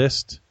on My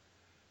List,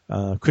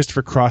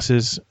 Christopher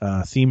Cross's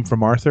theme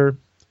from Arthur,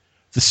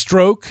 The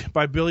Stroke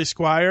by Billy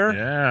Squier.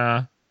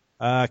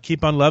 Yeah.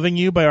 Keep on Loving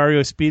You by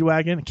REO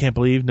Speedwagon. I can't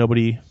believe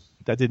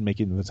that didn't make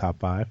it into the top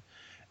 5.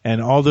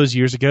 And All Those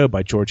Years Ago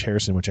by George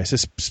Harrison, which I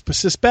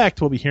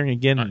suspect we'll be hearing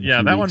again. In Yeah, a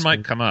few that weeks. one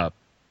might come up.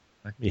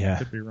 I Yeah.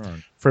 could be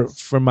wrong.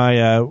 For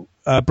my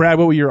Brad,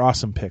 what were your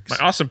awesome picks? My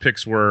awesome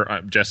picks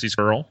were Jesse's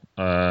Girl.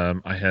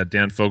 I had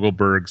Dan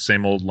Fogelberg's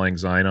Same Old Lang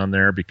Syne on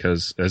there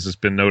because, as has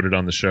been noted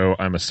on the show,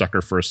 I'm a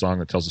sucker for a song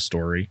that tells a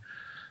story.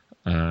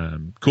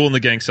 Cool in the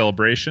Gang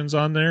Celebrations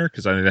on there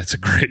because I think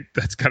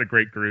that's got a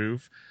great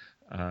groove.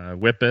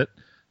 Whip It.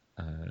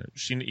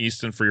 Sheena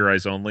Easton for Your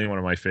Eyes Only, one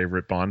of my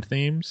favorite Bond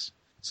themes.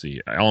 Let's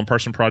see, Alan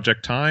Parsons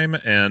Project Time,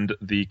 and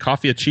the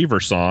Coffee Achiever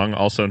song,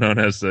 also known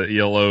as the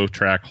ELO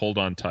track Hold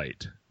On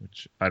Tight,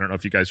 which I don't know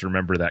if you guys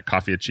remember that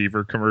Coffee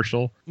Achiever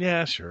commercial.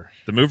 Yeah, sure.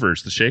 The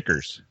Movers, the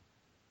Shakers,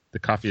 the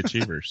Coffee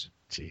Achievers.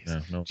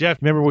 Jeez. No.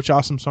 Jeff, remember which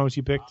awesome songs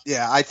you picked?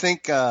 Yeah, I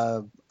think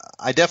I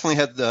definitely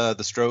had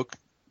the Stroke,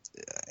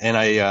 and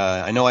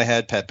I know I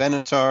had Pat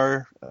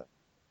Benatar.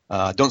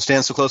 Don't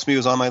Stand So Close to Me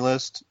was on my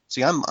list.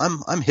 See,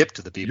 I'm hip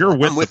to the people. You're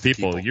I'm with the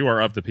people. You are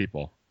of the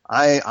people.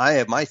 I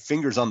have my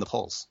fingers on the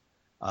pulse.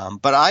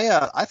 But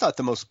I thought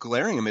the most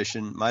glaring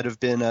omission might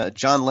have been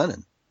John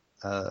Lennon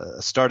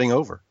starting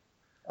over.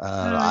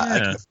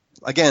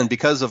 Again,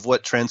 because of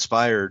what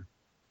transpired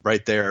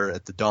right there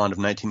at the dawn of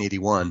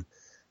 1981,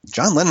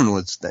 John Lennon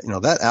was,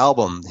 that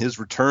album, his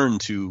return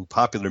to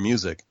popular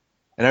music.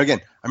 And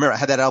again, I remember I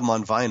had that album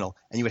on vinyl,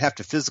 and you would have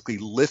to physically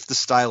lift the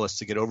stylus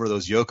to get over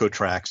those Yoko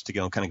tracks to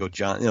kind of go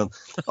John.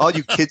 All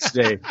you kids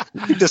today,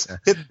 you just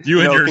hit, and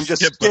your can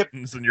just skip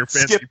buttons and your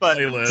fancy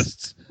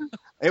playlists.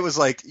 It was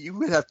like you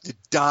would have to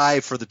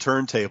die for the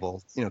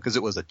turntable, because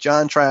it was a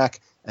John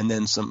track and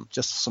then some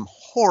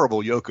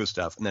horrible Yoko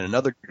stuff, and then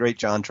another great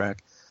John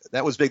track.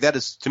 That was big. That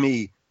is, to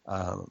me,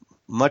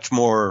 much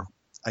more,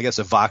 I guess,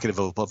 evocative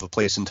of a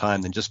place and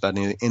time than just about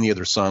any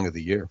other song of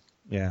the year.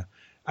 Yeah.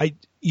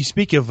 You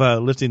speak of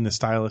lifting the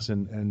stylus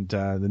and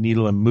the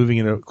needle and moving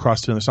it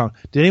across to another song.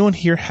 Did anyone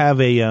here have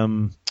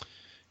a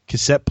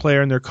cassette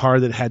player in their car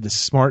that had the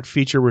smart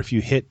feature where if you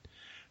hit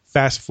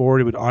fast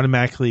forward, it would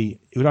automatically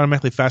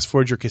fast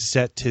forward your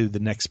cassette to the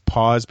next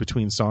pause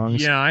between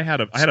songs? Yeah, I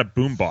had a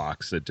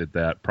boombox that did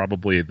that.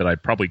 I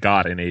probably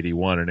got in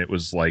 '81, and it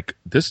was like,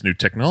 this new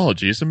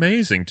technology is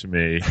amazing to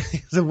me.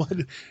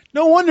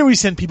 No wonder we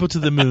sent people to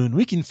the moon.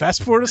 We can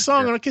fast forward a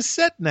song on a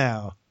cassette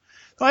now.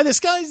 Why, the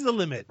sky's the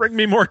limit. Bring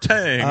me more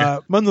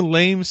Tang. One of the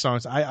lame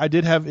songs, I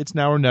did have It's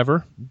Now or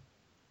Never.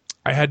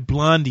 I had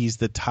Blondie's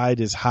The Tide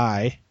Is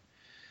High.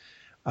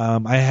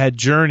 I had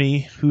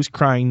Journey, Who's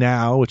Crying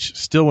Now, which is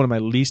still one of my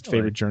least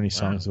favorite Journey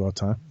songs of all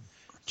time.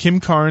 Kim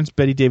Carnes,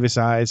 Betty Davis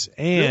Eyes.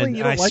 And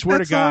really? I swear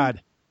to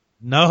God,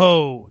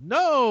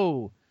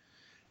 no.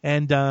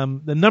 And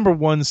the number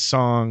one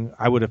song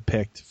I would have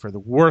picked for the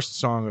worst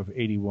song of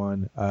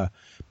 81,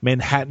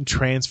 Manhattan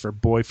Transfer,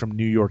 Boy from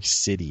New York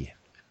City.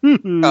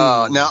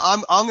 Now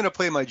I'm going to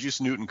play my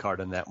Juice Newton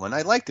card on that one.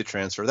 I like the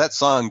transfer. That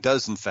song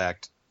does in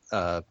fact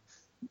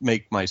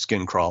make my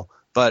skin crawl,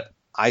 but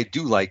I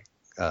do like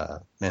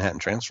Manhattan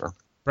Transfer.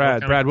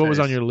 Brad, what was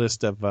on your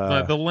list of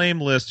the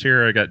lame list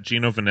here? I got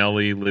Gino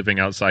Vanelli, Living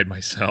Outside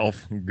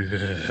Myself.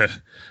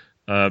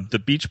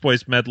 The Beach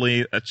Boys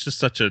medley. That's just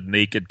such a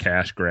naked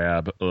cash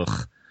grab.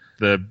 Ugh.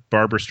 The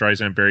Barbra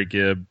Streisand Barry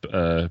Gibb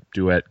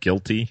duet,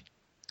 Guilty.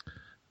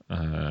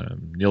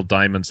 Neil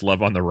Diamond's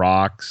Love on the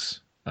Rocks.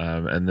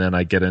 And then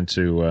I get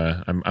into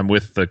I'm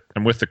with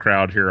the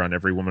crowd here on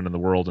Every Woman in the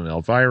World and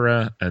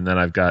Elvira, and then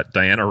I've got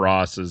Diana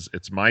Ross's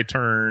It's My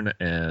Turn,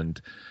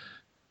 and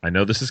I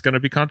know this is going to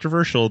be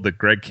controversial, the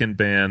Greg Kihn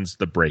Band's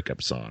The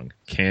Breakup Song.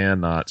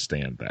 Cannot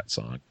stand that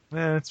song.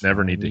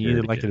 Never need to hear it. You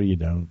either like it or you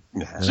don't.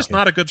 It's just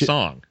not a good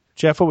song.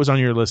 Jeff, what was on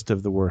your list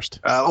of the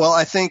worst? Well,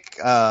 I think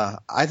I'm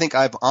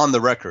on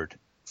the record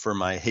for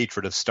my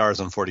hatred of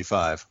Stars on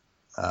 45.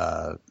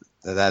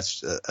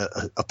 That's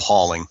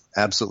appalling,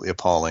 absolutely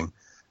appalling.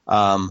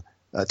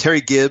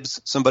 Terry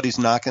Gibbs, Somebody's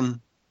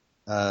Knocking,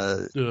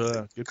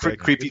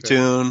 creepy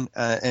tune,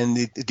 and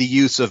the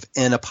use of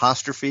an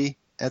apostrophe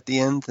at the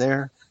end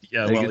there.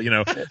 Yeah,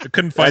 well, I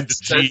couldn't find the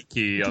G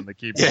key on the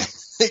keyboard.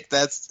 Yeah,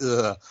 that's.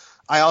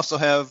 I also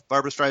have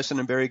Barbra Streisand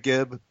and Barry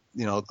Gibb.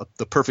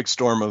 The perfect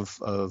storm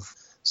of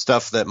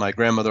stuff that my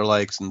grandmother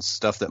likes and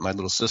stuff that my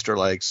little sister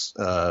likes.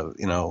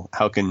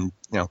 How can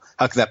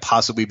that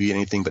possibly be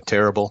anything but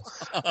terrible?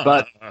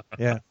 But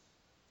yeah.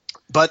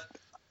 But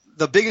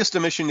the biggest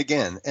omission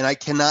again, and I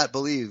cannot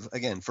believe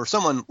again, for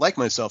someone like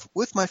myself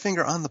with my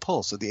finger on the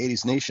pulse of the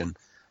 80s nation,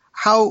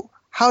 how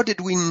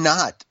did we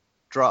not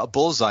draw a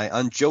bullseye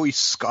on Joey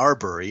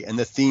Scarberry and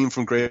the theme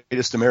from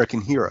Greatest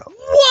American Hero?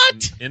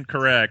 What?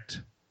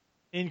 Incorrect.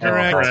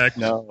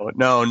 No.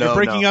 You're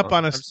breaking up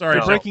on us. I'm sorry.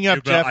 You're breaking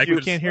up, Jeff. I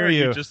We can't hear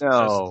you. Just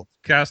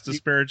cast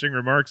disparaging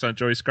remarks on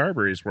Joey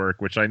Scarberry's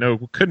work, which I know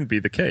couldn't be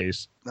the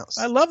case. No,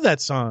 I love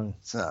that song.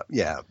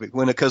 Yeah,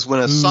 because when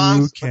a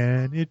song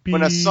can it be?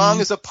 When a song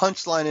is a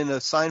punchline in a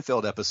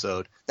Seinfeld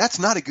episode, that's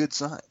not a good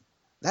sign.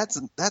 That's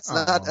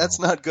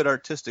not good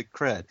artistic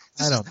cred.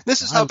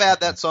 This is how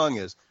bad that song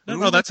is.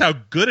 No, that's how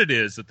good it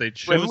is that they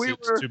chose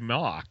to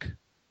mock.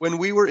 When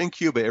we were in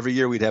Cuba, every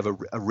year we'd have a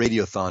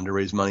radiothon to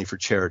raise money for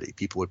charity.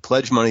 People would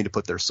pledge money to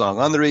put their song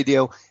on the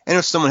radio, and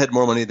if someone had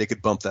more money, they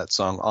could bump that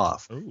song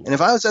off. Ooh. And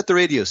if I was at the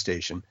radio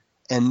station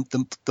and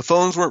the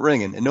phones weren't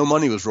ringing and no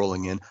money was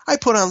rolling in, I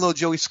put on a little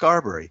Joey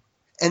Scarberry,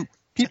 and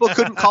people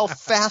couldn't call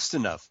fast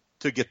enough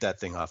to get that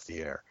thing off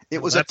the air.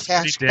 It was a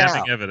cash cow. That's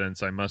damning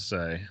evidence, I must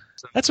say.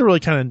 That's a really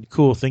kind of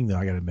cool thing, though.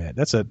 I got to admit,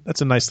 that's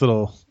a nice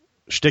little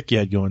shtick you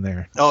had going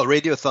there. Oh,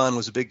 Radiothon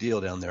was a big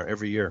deal down there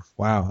every year.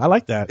 Wow, I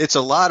like that. It's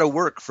a lot of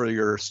work for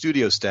your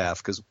studio staff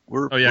because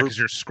because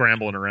you're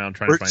scrambling around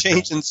trying to find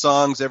changing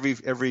songs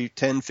every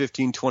 10,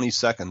 15, 20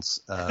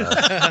 seconds.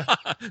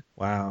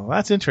 Wow,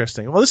 that's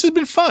interesting. Well, this has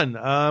been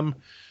fun.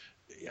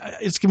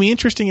 It's gonna be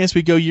interesting as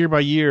we go year by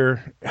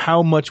year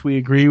how much we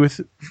agree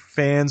with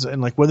fans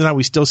and like whether or not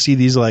we still see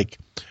these like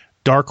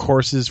dark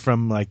horses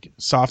from like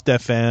soft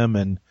FM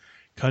and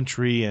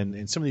country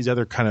and some of these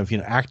other kind of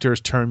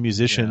actors turned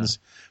musicians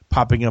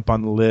popping up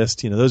on the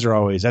list.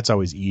 That's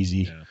always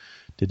easy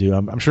to do.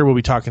 I'm sure we'll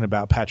be talking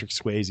about Patrick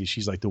Swayze.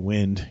 She's like the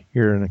wind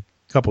here in a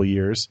couple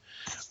years.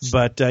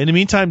 But in the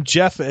meantime,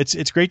 Jeff,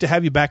 it's great to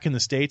have you back in the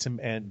States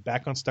and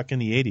back on Stuck in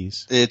the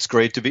 80s. It's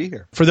great to be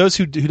here. For those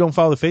who don't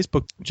follow the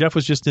Facebook, Jeff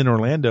was just in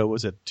Orlando.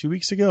 Was it 2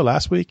 weeks ago?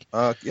 Last week?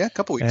 A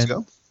couple weeks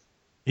ago.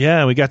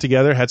 Yeah, we got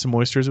together, had some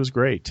oysters. It was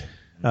great.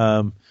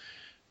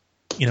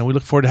 We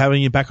look forward to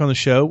having you back on the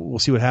show. We'll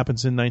see what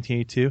happens in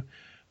 1982.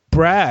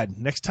 Brad,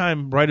 next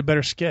time, write a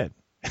better skit.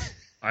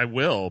 I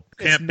will.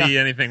 Can't be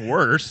anything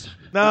worse.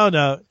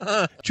 No.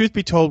 Truth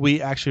be told,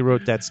 we actually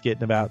wrote that skit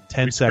in about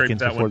 10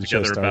 seconds before the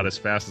show started. About as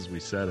fast as we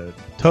said it.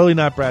 Totally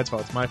not Brad's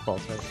fault. It's my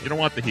fault. You don't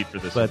want the heat for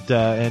this. But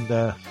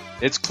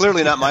it's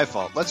clearly not my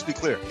fault. Let's be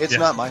clear. It's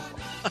not my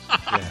fault.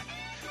 Yeah.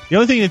 The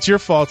only thing that's your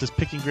fault is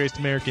picking Greatest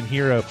American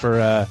Hero for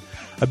a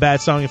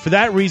bad song. And for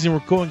that reason, we're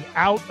going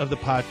out of the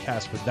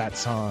podcast with that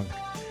song.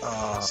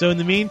 So in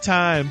the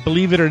meantime,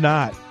 believe it or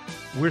not,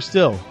 we're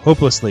still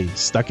hopelessly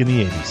stuck in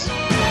the 80s.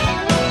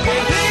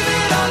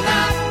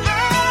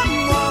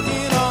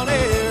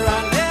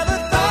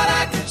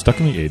 Stuck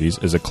in the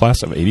 80s is a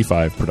Class of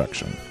 85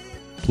 production.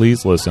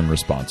 Please listen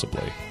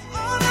responsibly.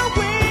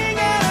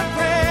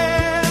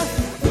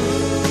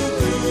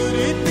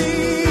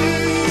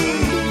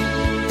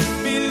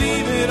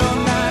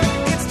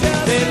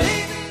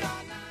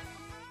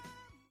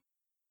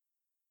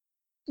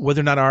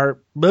 Whether or not our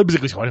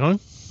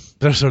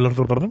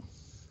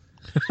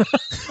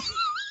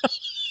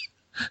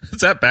is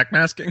that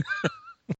backmasking?